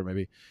night or whatever it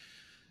may be.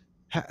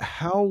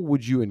 How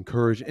would you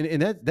encourage,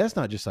 and that's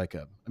not just like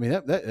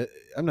that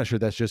I'm not sure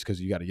that's just because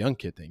you got a young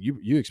kid thing.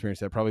 You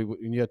experienced that probably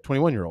when you had a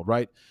 21-year-old,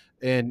 right?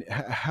 And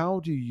how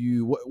do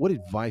you, what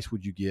advice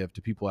would you give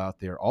to people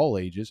out there, all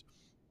ages?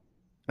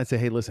 I'd say,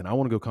 hey, listen, I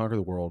want to go conquer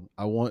the world.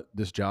 I want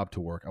this job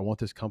to work. I want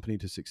this company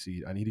to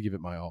succeed. I need to give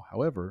it my all.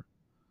 However,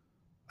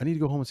 I need to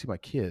go home and see my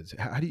kids.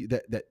 How do you,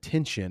 that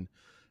tension,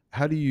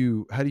 how do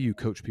you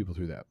coach people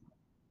through that?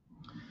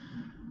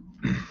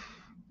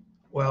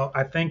 Well,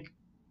 I think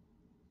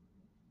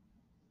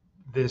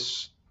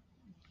this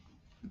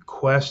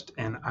quest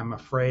and, I'm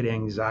afraid,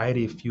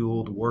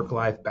 anxiety-fueled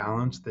work-life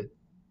balance that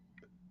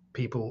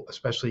people,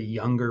 especially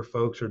younger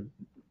folks,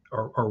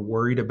 are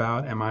worried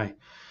about. Am I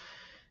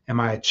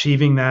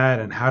achieving that,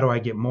 and how do I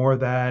get more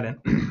of that? And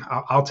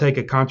I'll take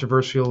a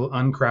controversial,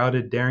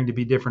 uncrowded, daring to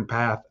be different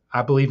path.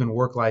 I believe in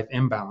work-life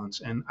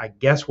imbalance, and I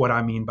guess what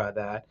I mean by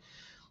that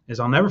is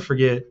I'll never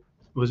forget.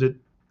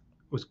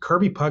 Was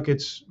Kirby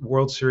Puckett's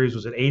World Series?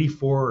 Was it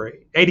 84 or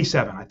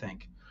 87? I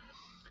think.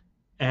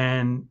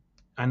 And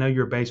I know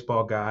you're a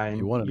baseball guy, and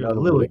you won you're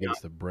another one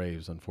against the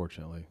Braves,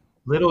 unfortunately.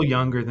 Little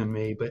younger than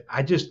me, but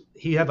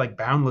he had like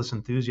boundless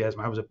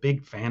enthusiasm. I was a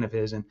big fan of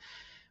his, and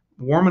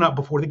warming up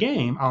before the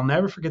game, I'll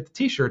never forget the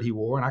T-shirt he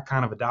wore, and I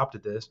kind of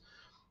adopted this: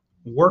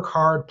 work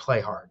hard,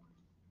 play hard.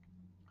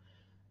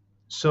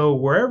 So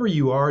wherever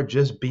you are,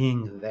 just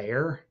being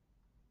there,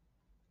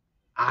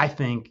 I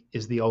think,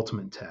 is the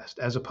ultimate test,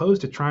 as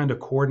opposed to trying to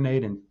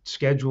coordinate and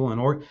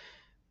schedule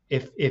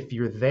if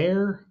you're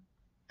there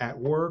at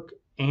work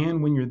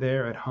and when you're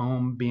there at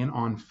home, being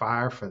on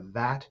fire for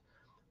that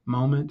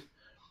moment.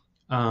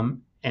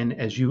 And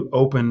as you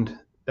opened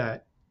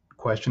that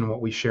question,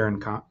 what we share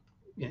and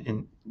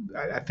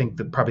I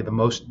think probably the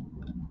most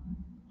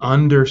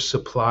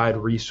undersupplied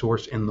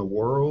resource in the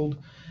world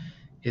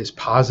is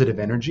positive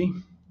energy.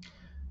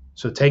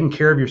 So taking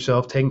care of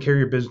yourself, taking care of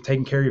your business,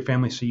 taking care of your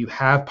family, so you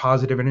have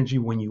positive energy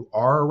when you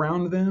are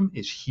around them,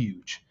 is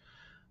huge.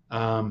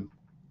 And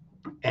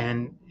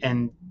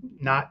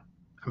not,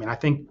 I mean, I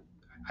think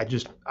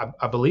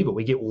I believe it.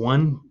 We get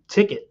one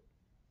ticket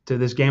to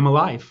this game of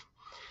life,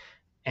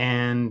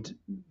 and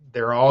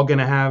they're all going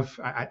to have,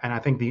 and I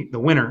think the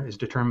winner is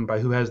determined by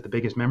who has the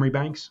biggest memory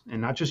banks,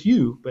 and not just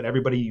you, but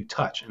everybody you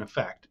touch in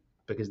effect,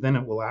 because then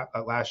it will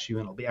outlast you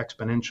and it'll be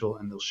exponential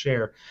and they'll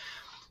share.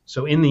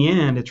 So in the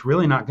end, it's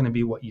really not going to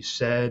be what you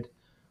said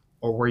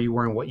or where you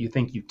were and what you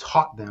think you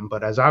taught them.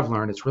 But as I've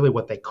learned, it's really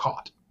what they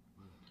caught,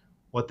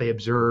 what they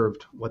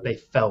observed, what they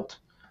felt.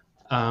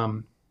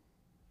 And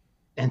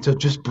so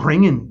just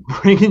bringing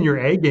your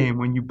A game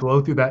when you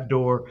blow through that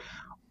door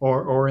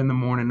or in the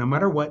morning, no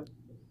matter what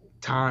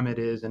time it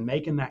is, and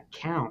making that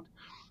count.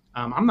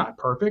 I'm not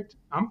perfect.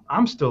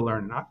 I'm still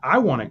learning. I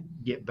want to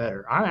get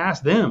better. I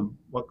ask them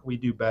what can we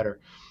do better.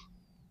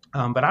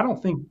 But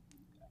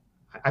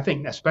I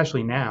think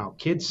especially now,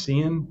 kids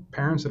seeing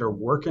parents that are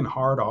working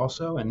hard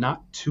also and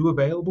not too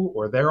available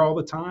or there all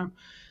the time,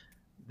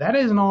 that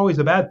isn't always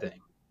a bad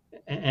thing.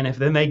 And if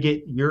then they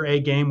get your A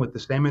game with the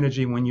same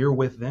energy when you're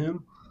with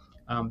them,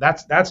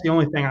 that's the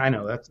only thing I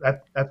know.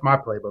 That's my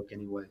playbook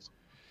anyways.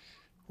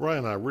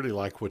 Ryan, I really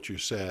like what you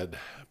said.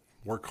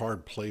 Work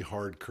hard, play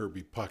hard,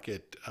 Kirby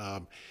Puckett.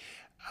 And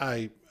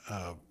I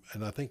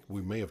think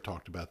we may have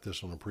talked about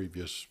this on a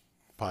previous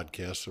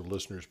podcast, so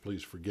listeners,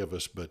 please forgive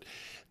us. But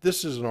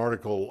this is an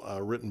article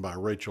written by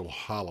Rachel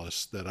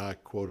Hollis that I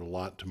quote a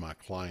lot to my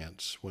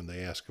clients when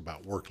they ask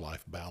about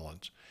work-life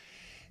balance.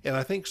 And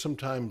I think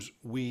sometimes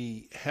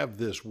we have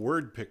this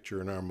word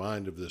picture in our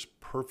mind of this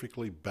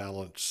perfectly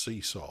balanced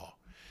seesaw,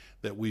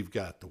 that we've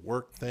got the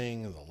work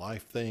thing and the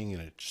life thing,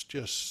 and it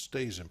just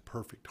stays in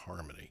perfect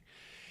harmony.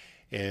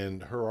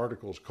 And her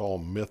article is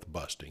called Myth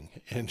Busting.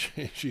 And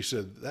she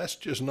said, that's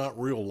just not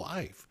real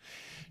life.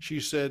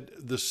 She said,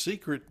 the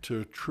secret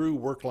to true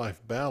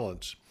work-life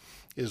balance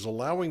is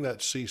allowing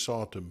that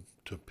seesaw to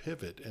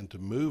pivot and to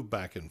move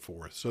back and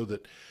forth, so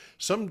that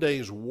some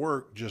days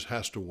work just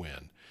has to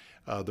win.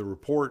 The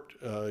report,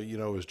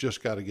 has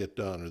just got to get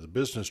done, or the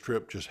business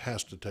trip just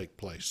has to take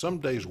place. Some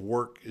days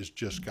work is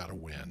just got to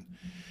win.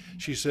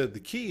 She said the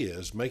key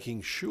is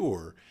making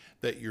sure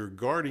that you're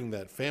guarding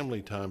that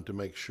family time to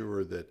make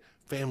sure that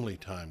family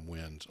time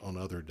wins on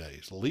other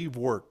days. Leave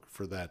work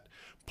for that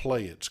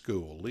play at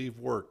school. Leave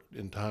work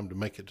in time to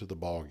make it to the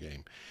ball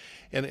game.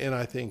 And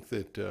I think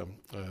that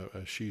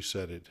she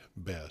said it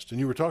best. And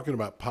you were talking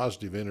about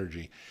positive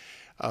energy.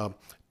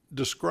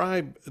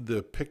 Describe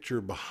the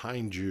picture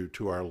behind you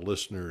to our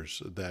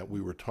listeners that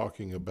we were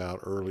talking about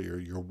earlier.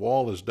 Your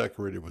wall is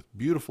decorated with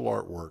beautiful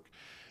artwork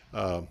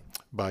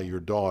by your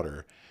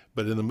daughter,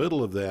 but in the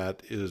middle of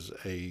that is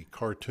a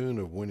cartoon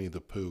of Winnie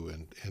the Pooh.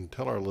 And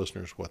tell our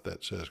listeners what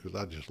that says, because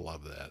I just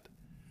love that.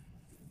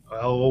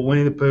 Well,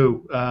 Winnie the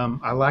Pooh.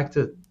 I like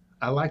to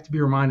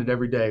be reminded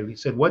every day. He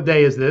said, "What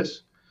day is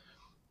this?"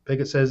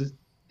 Pickett says,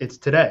 "It's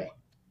today."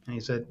 And he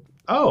said,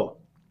 "Oh,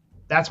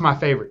 that's my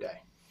favorite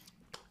day."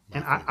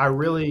 And I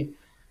really,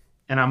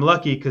 and I'm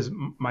lucky because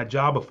my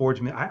job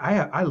affords me,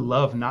 I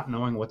love not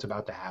knowing what's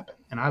about to happen.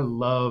 And I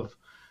love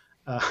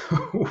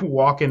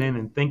walking in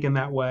and thinking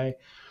that way.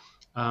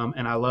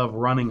 And I love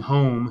running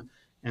home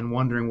and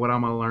wondering what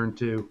I'm going to learn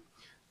too.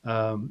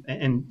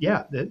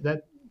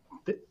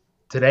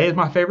 Today is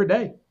my favorite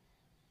day.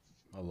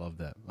 I love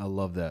that.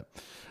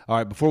 All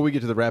right. Before we get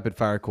to the rapid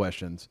fire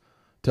questions,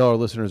 tell our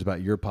listeners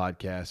about your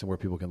podcast and where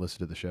people can listen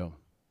to the show.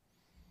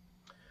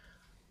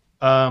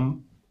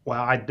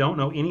 Well, I don't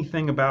know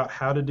anything about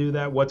how to do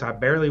that. I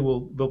barely will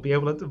be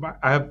able to.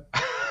 I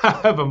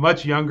have a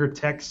much younger,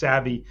 tech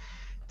savvy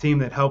team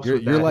that helps.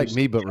 You're like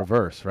me, but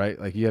reverse, right?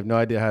 Like you have no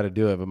idea how to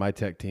do it, but my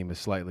tech team is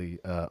slightly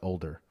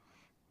older.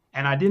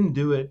 And I didn't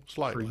do it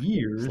for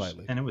years,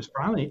 and it was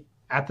finally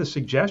at the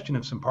suggestion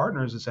of some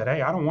partners that said,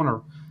 "Hey, I don't want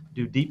to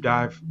do deep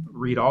dive,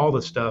 read all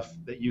the stuff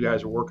that you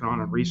guys are working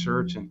on and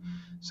research, and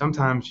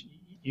sometimes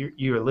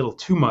you're a little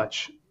too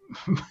much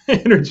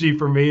energy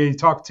for me, and you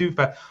talk too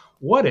fast.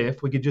 What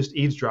if we could just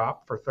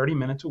eavesdrop for 30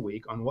 minutes a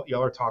week on what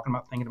y'all are talking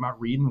about, thinking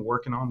about, reading,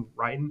 working on,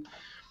 writing?"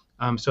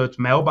 So it's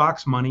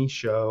Mailbox Money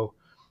Show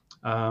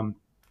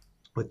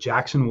with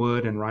Jackson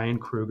Wood and Ryan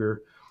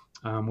Kruger.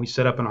 We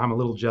set up, and I'm a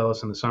little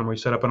jealous in the summer, we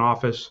set up an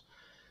office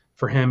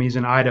for him. He's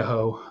in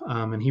Idaho,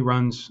 and he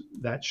runs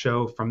that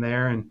show from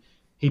there. And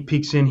he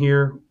peeks in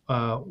here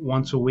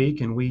once a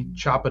week, and we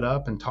chop it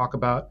up and talk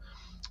about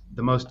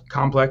the most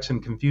complex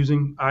and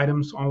confusing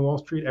items on Wall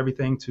Street,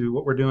 everything to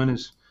what we're doing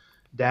as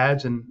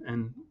dads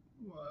and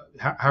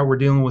how we're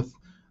dealing with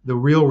the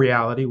real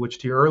reality, which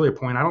to your earlier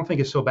point, I don't think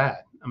is so bad.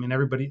 I mean,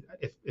 everybody,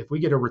 if we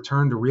get a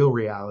return to real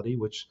reality,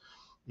 which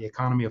the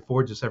economy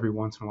affords us every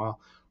once in a while,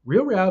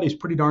 real reality is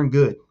pretty darn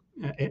good,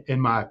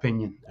 in my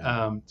opinion.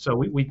 So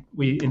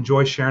we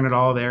enjoy sharing it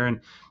all there and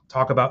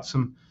talk about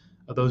some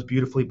of those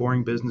beautifully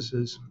boring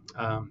businesses.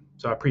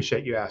 So I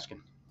appreciate you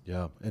asking.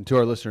 Yeah. And to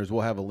our listeners,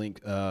 we'll have a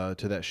link to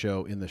that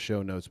show in the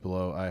show notes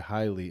below. I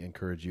highly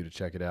encourage you to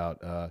check it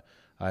out.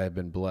 I have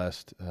been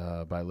blessed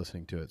by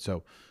listening to it.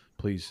 So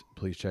please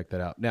check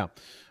that out. Now,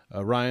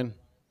 Ryan,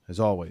 as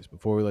always,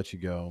 before we let you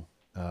go,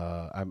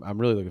 I'm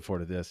really looking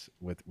forward to this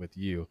with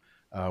you.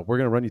 We're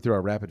going to run you through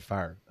our rapid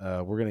fire.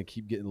 We're going to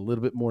keep getting a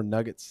little bit more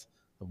nuggets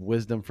of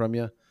wisdom from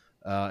you.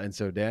 And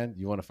so, Dan,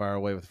 you want to fire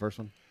away with the first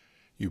one?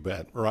 You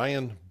bet.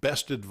 Ryan,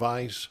 best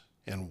advice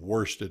and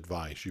worst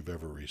advice you've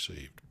ever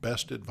received.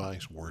 Best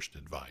advice, worst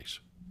advice.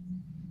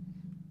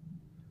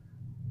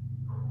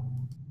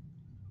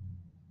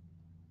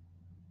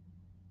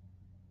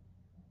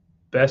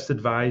 Best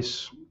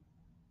advice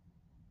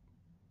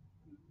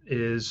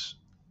is,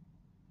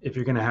 if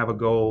you're going to have a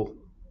goal,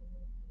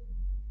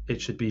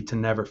 it should be to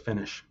never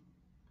finish.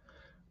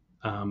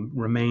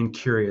 Remain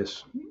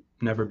curious,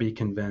 never be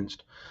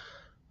convinced.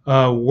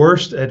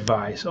 Worst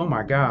advice. Oh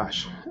my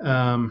gosh.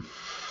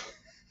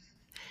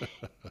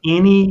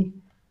 Any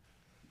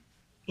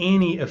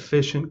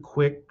efficient,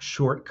 quick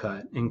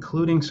shortcut,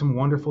 including some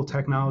wonderful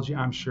technology,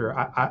 I'm sure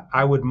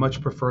I would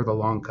much prefer the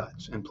long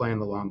cuts and playing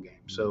the long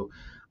game. So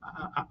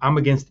I'm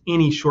against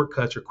any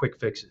shortcuts or quick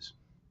fixes.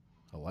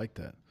 I like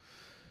that.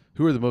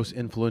 Who are the most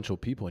influential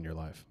people in your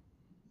life?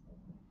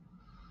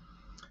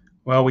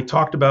 Well, we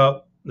talked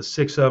about the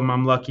 6 of them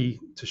I'm lucky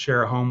to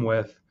share a home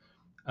with.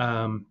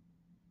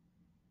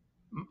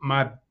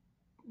 My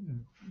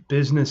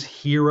business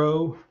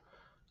hero,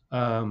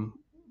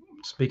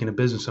 speaking of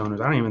business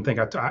owners, I don't even think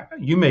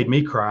you made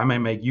me cry. I might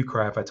make you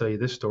cry if I tell you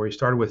this story.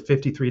 Started with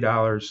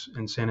 $53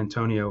 in San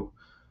Antonio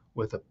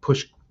with a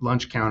push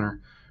lunch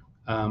counter,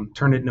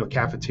 turned it into a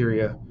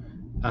cafeteria,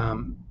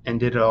 and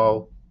did it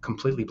all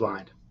completely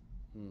blind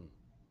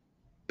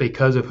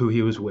because of who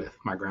he was with,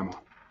 my grandma.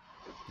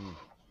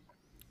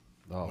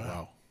 Oh,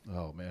 wow.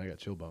 Oh, man, I got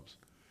chill bumps.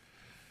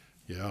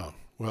 Yeah.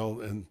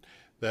 Well, and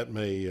that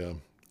may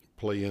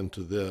play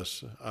into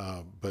this,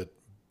 but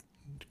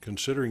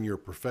considering your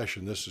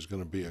profession, this is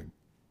going to be a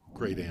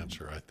great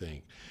answer, I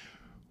think.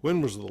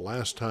 When was the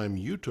last time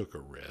you took a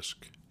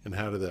risk, and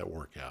how did that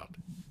work out?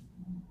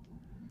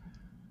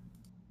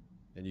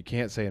 And you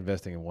can't say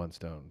investing in one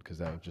stone because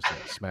that was just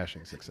a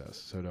smashing success.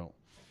 So don't.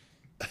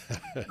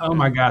 Oh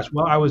my gosh.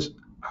 Well, I was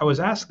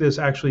asked this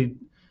actually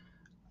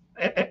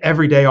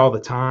every day, all the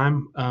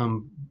time,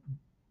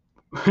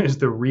 is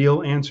the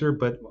real answer.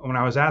 But when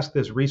I was asked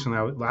this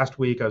recently, last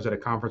week, I was at a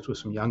conference with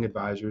some young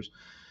advisors,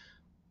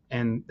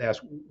 and they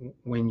asked,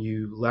 when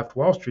you left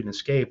Wall Street and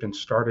escaped and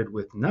started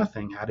with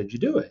nothing, how did you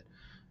do it?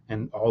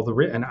 And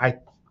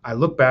I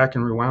look back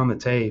and rewound the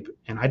tape,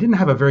 and I didn't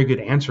have a very good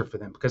answer for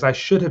them because I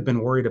should have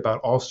been worried about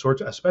all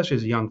sorts, especially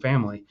as a young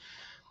family.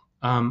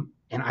 And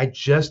I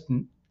just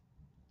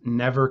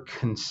never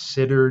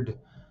considered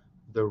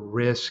the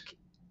risk,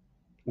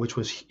 which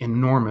was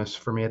enormous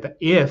for me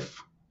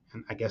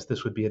and I guess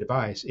this would be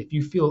advice, if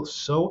you feel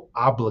so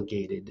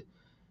obligated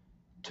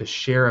to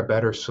share a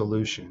better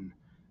solution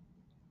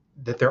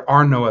that there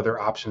are no other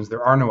options,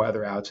 there are no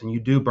other outs, and you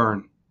do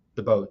burn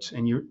the boats,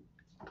 and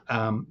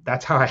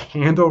that's how I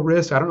handle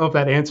risk. I don't know if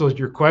that answers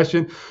your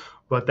question,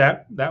 but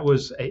that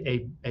was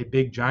a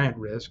big giant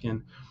risk,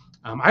 and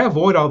I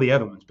avoid all the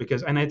other ones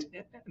because,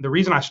 the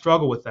reason I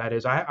struggle with that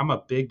is I'm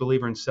a big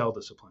believer in sell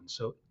discipline.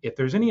 So if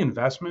there's any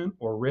investment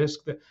or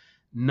risk that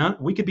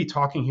we could be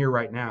talking here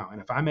right now, and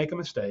if I make a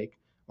mistake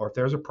or if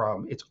there's a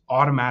problem, it's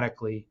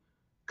automatically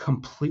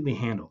completely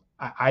handled.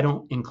 I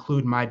don't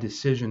include my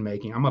decision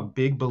making. I'm a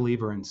big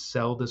believer in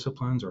sell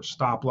disciplines or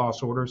stop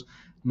loss orders,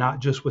 not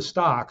just with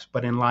stocks,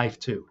 but in life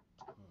too.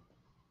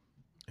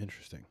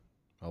 Interesting.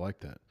 I like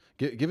that.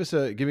 Give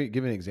me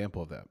an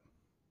example of that.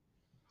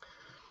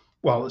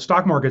 Well, the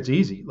stock market's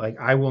easy. Like,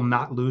 I will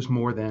not lose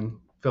more than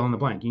fill in the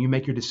blank. You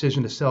make your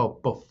decision to sell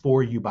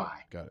before you buy.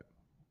 Got it.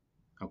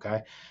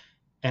 Okay.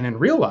 And in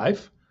real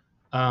life,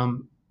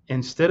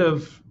 instead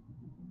of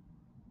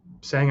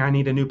saying I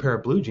need a new pair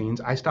of blue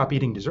jeans, I stop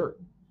eating dessert.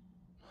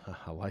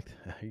 I like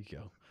that. There you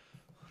go.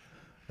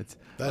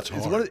 That's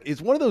hard.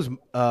 It's one of those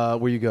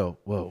where you go,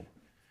 whoa,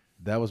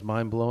 that was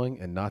mind-blowing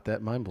and not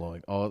that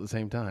mind-blowing all at the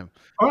same time.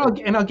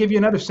 And I'll give you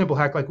another simple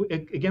hack. Like,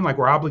 again, like,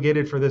 we're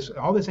obligated for this,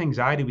 all this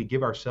anxiety we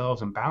give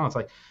ourselves and balance.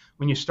 Like,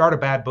 when you start a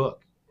bad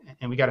book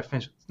and we got to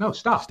finish, no,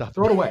 stop,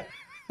 throw it away.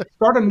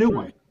 Start a new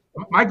one.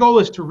 My goal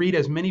is to read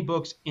as many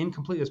books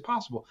incomplete as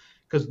possible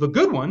because the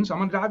good ones I'm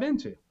going to dive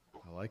into.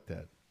 I like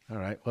that. All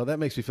right. Well, that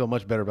makes me feel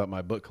much better about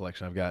my book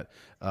collection I've got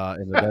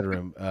in the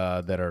bedroom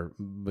that are,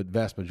 the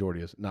vast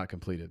majority is not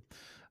completed.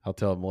 I'll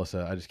tell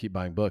Melissa, I just keep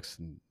buying books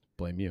and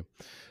blame you.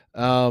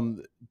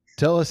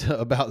 Tell us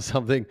about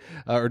something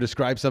or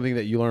describe something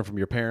that you learned from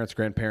your parents,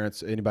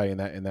 grandparents, anybody in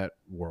that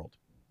world.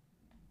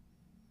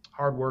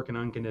 Hard work and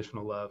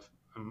unconditional love.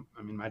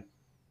 I mean, my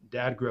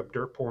dad grew up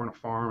dirt poor on a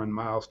farm in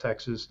Miles,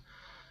 Texas.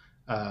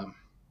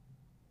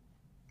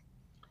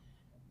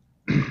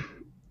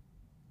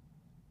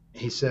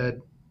 He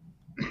said,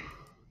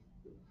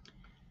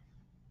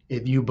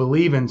 if you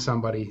believe in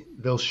somebody,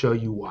 they'll show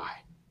you why.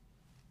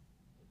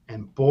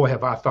 And boy,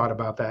 have I thought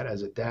about that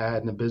as a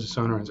dad and a business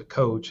owner, as a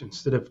coach.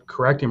 Instead of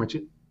correcting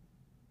him,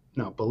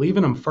 no, believe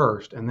in them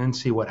first and then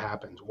see what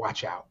happens.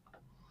 Watch out.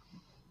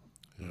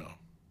 Yeah.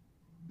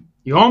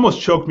 You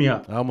almost choked me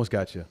up. I almost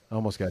got you.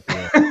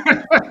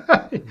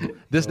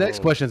 This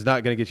next question is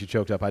not going to get you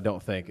choked up, I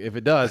don't think. If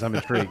it does, I'm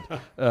intrigued.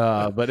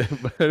 But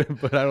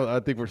I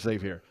think we're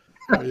safe here.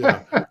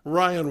 Yeah.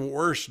 Ryan,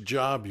 worst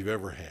job you've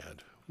ever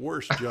had.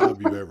 Worst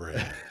job you've ever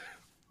had.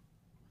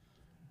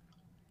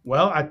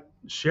 Well,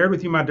 shared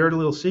with you my dirty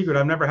little secret.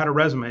 I've never had a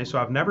resume, so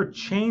I've never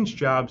changed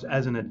jobs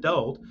as an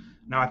adult.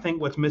 Now, I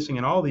think what's missing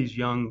in all these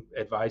young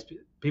advice,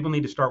 people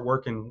need to start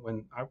working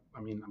when,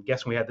 I'm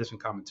guessing we had this in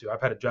common too.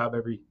 I've had a job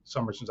every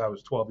summer since I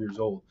was 12 years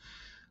old.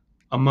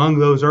 Among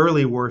those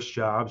early worst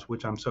jobs,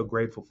 which I'm so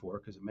grateful for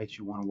because it makes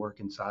you want to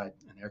work inside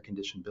an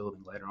air-conditioned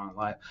building later on in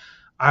life,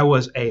 I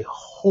was a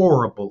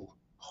horrible,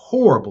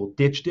 horrible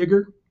ditch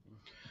digger.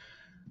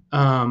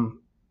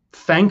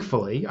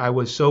 Thankfully, I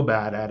was so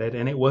bad at it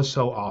and it was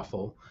so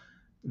awful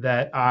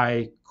that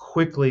I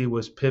quickly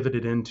was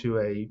pivoted into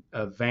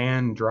a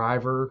van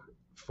driver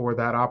for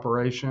that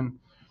operation,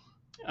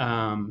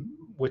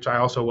 which I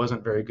also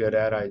wasn't very good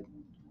at. I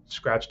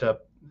scratched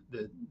up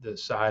the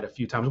side a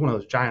few times. One of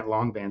those giant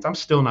long vans. I'm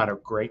still not a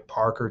great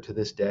parker to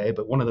this day,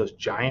 but one of those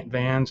giant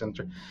vans, and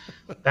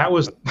that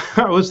was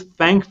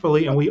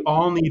thankfully. And we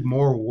all need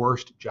more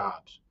worst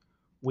jobs.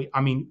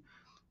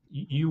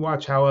 You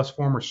watch how us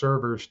former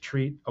servers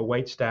treat a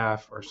wait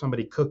staff or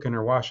somebody cooking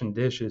or washing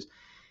dishes.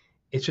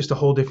 It's just a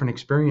whole different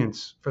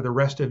experience for the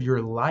rest of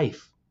your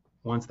life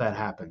once that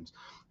happens,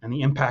 and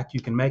the impact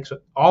you can make. So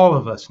all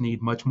of us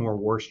need much more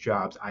worst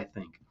jobs, I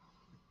think.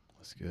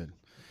 That's good.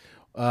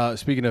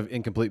 Speaking of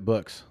incomplete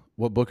books,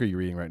 what book are you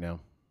reading right now?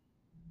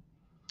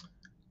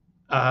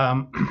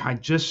 I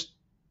just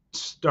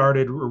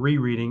started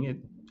rereading it.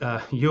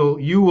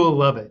 You will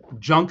love it.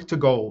 Junk to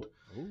Gold.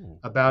 Ooh.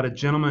 About a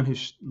gentleman who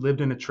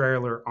lived in a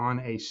trailer on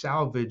a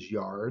salvage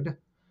yard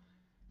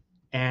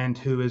and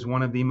who is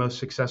one of the most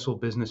successful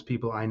business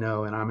people I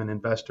know. And I'm an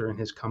investor in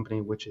his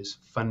company, which is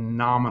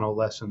phenomenal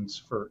lessons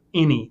for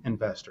any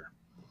investor.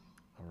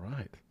 All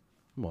right.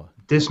 Come on.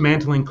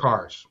 Dismantling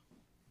cars.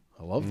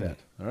 I love that.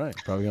 All right.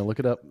 Probably going to look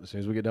it up as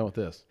soon as we get done with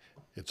this.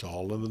 It's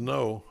all in the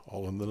know,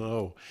 all in the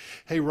know.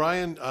 Hey,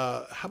 Ryan,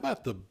 how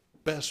about the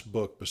best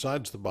book,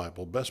 besides the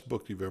Bible, best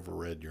book you've ever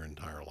read your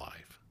entire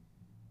life?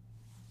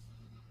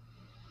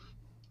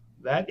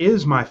 That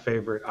is my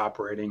favorite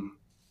operating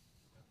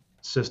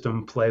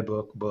system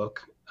playbook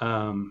book.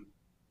 And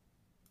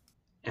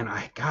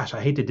I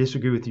hate to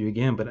disagree with you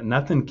again, but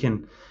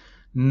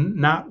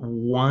not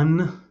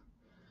one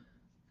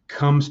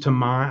comes to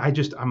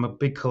mind. I'm a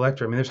big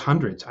collector. I mean, there's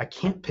hundreds. I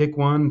can't pick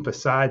one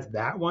besides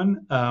that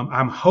one.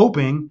 I'm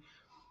hoping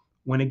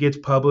when it gets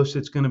published,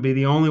 it's going to be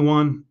the only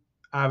one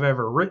I've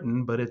ever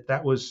written, but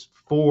that was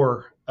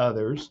 4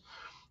 others,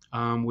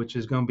 which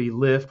is going to be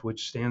LIFT,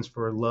 which stands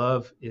for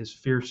Love is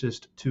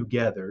Fiercest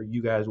Together.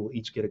 You guys will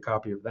each get a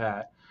copy of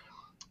that.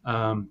 But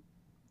I'm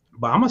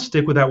going to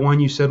stick with that one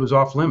you said was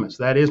Off Limits.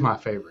 That is my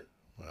favorite.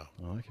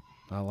 Wow.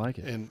 I like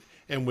it.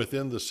 And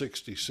within the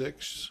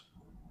 66,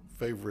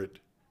 favorite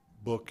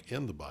book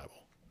in the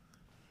Bible?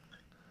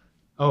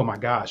 Oh my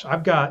gosh,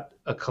 I've got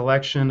a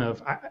collection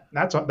of.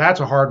 That's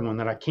a hard one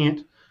that I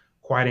can't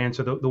quite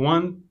answer.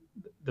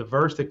 The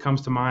verse that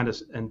comes to mind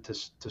is, and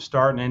to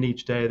start and end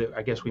each day, that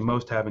I guess we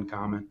most have in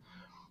common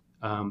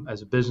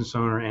as a business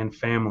owner and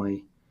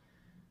family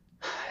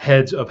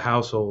heads of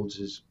households,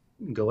 is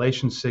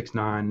Galatians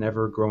 6:9.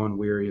 Never growing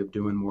weary of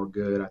doing more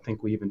good. I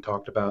think we even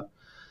talked about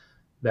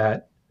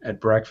that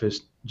at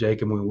breakfast,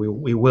 Jacob.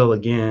 We will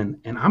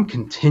again, and I'm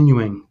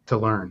continuing to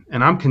learn,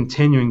 and I'm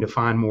continuing to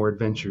find more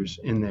adventures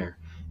in there,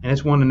 and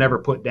it's one to never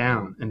put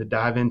down and to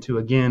dive into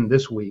again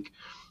this week,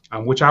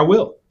 which I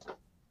will.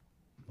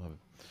 Love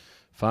it.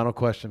 Final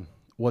question: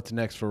 what's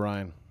next for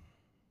Ryan?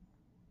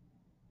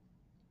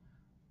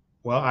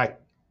 Well, I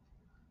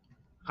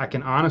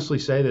can honestly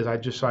say this. I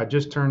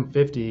just turned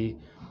 50,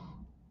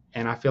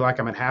 and I feel like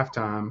I'm at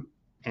halftime,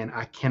 and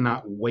I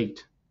cannot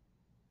wait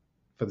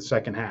for the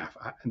second half.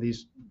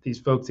 These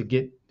folks that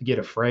get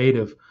afraid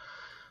of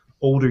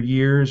older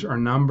years or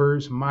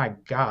numbers, my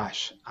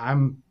gosh, I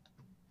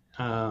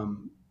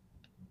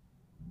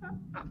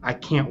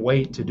can't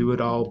wait to do it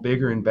all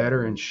bigger and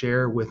better and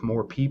share with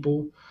more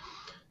people,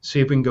 see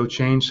if we can go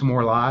change some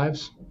more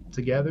lives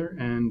together.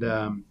 And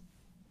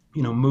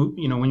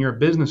when you're a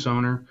business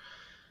owner,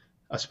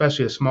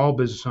 especially a small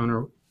business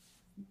owner,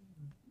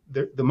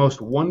 the most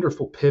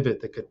wonderful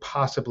pivot that could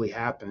possibly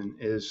happen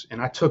is,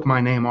 and I took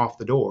my name off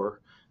the door,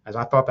 as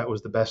I thought that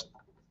was the best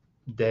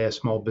day a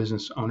small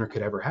business owner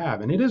could ever have.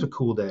 And it is a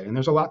cool day. And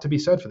there's a lot to be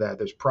said for that.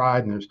 There's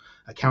pride and there's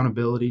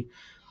accountability.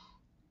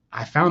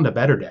 I found a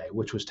better day,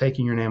 which was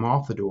taking your name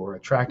off the door,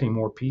 attracting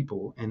more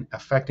people and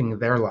affecting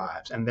their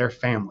lives and their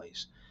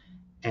families.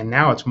 And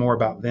now it's more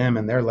about them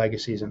and their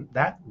legacies. And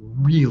that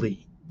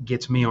really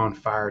gets me on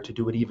fire to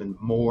do it even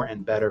more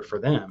and better for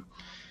them.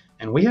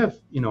 And we have,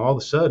 all of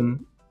a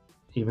sudden,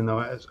 even though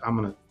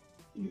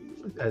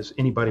as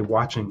anybody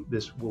watching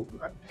this,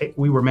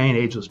 we remain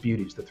ageless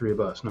beauties, the 3 of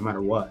us, no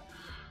matter what.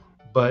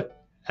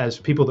 But as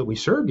people that we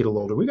serve get a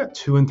little older, we got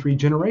 2 and 3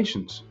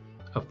 generations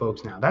of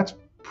folks now. That's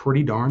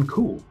pretty darn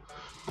cool.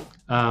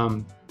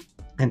 And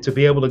to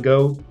be able to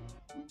go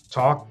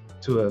talk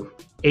to a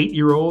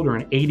 8-year-old or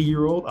an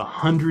 80-year-old, a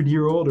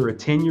 100-year-old or a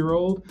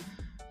 10-year-old,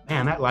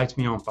 man, that lights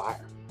me on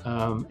fire.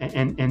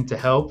 And to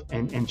help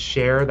and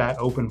share that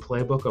open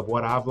playbook of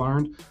what I've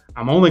learned.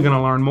 I'm only going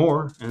to learn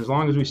more. And as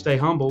long as we stay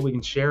humble, we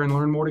can share and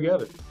learn more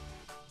together.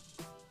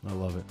 I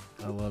love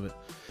it.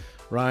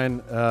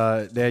 Ryan,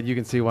 Dad, you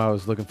can see why I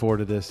was looking forward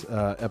to this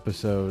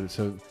episode.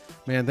 So,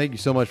 man, thank you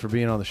so much for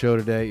being on the show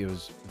today.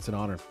 It's an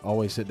honor.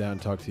 Always sit down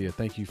and talk to you.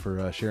 Thank you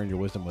for sharing your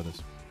wisdom with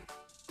us.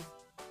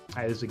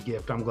 It's a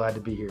gift. I'm glad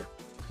to be here.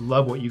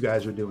 Love what you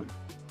guys are doing.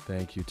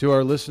 Thank you. To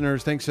our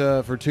listeners, thanks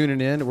for tuning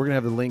in. We're going to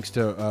have the links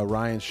to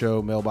Ryan's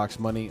show, Mailbox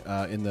Money,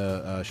 in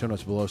the show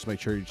notes below, so make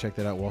sure you check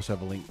that out. We'll also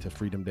have a link to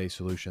Freedom Day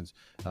Solutions,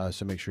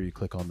 so make sure you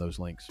click on those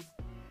links.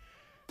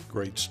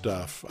 Great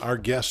stuff. Our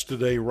guest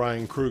today,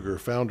 Ryan Kruger,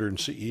 founder and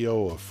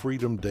CEO of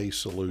Freedom Day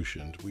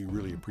Solutions. We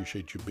really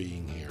appreciate you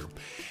being here.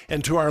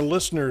 And to our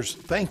listeners,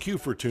 thank you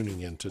for tuning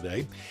in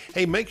today.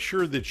 Hey, make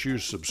sure that you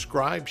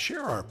subscribe,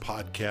 share our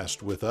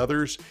podcast with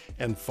others,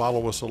 and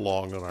follow us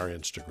along on our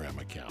Instagram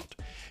account.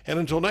 And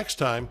until next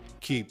time,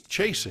 keep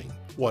chasing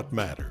what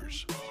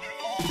matters.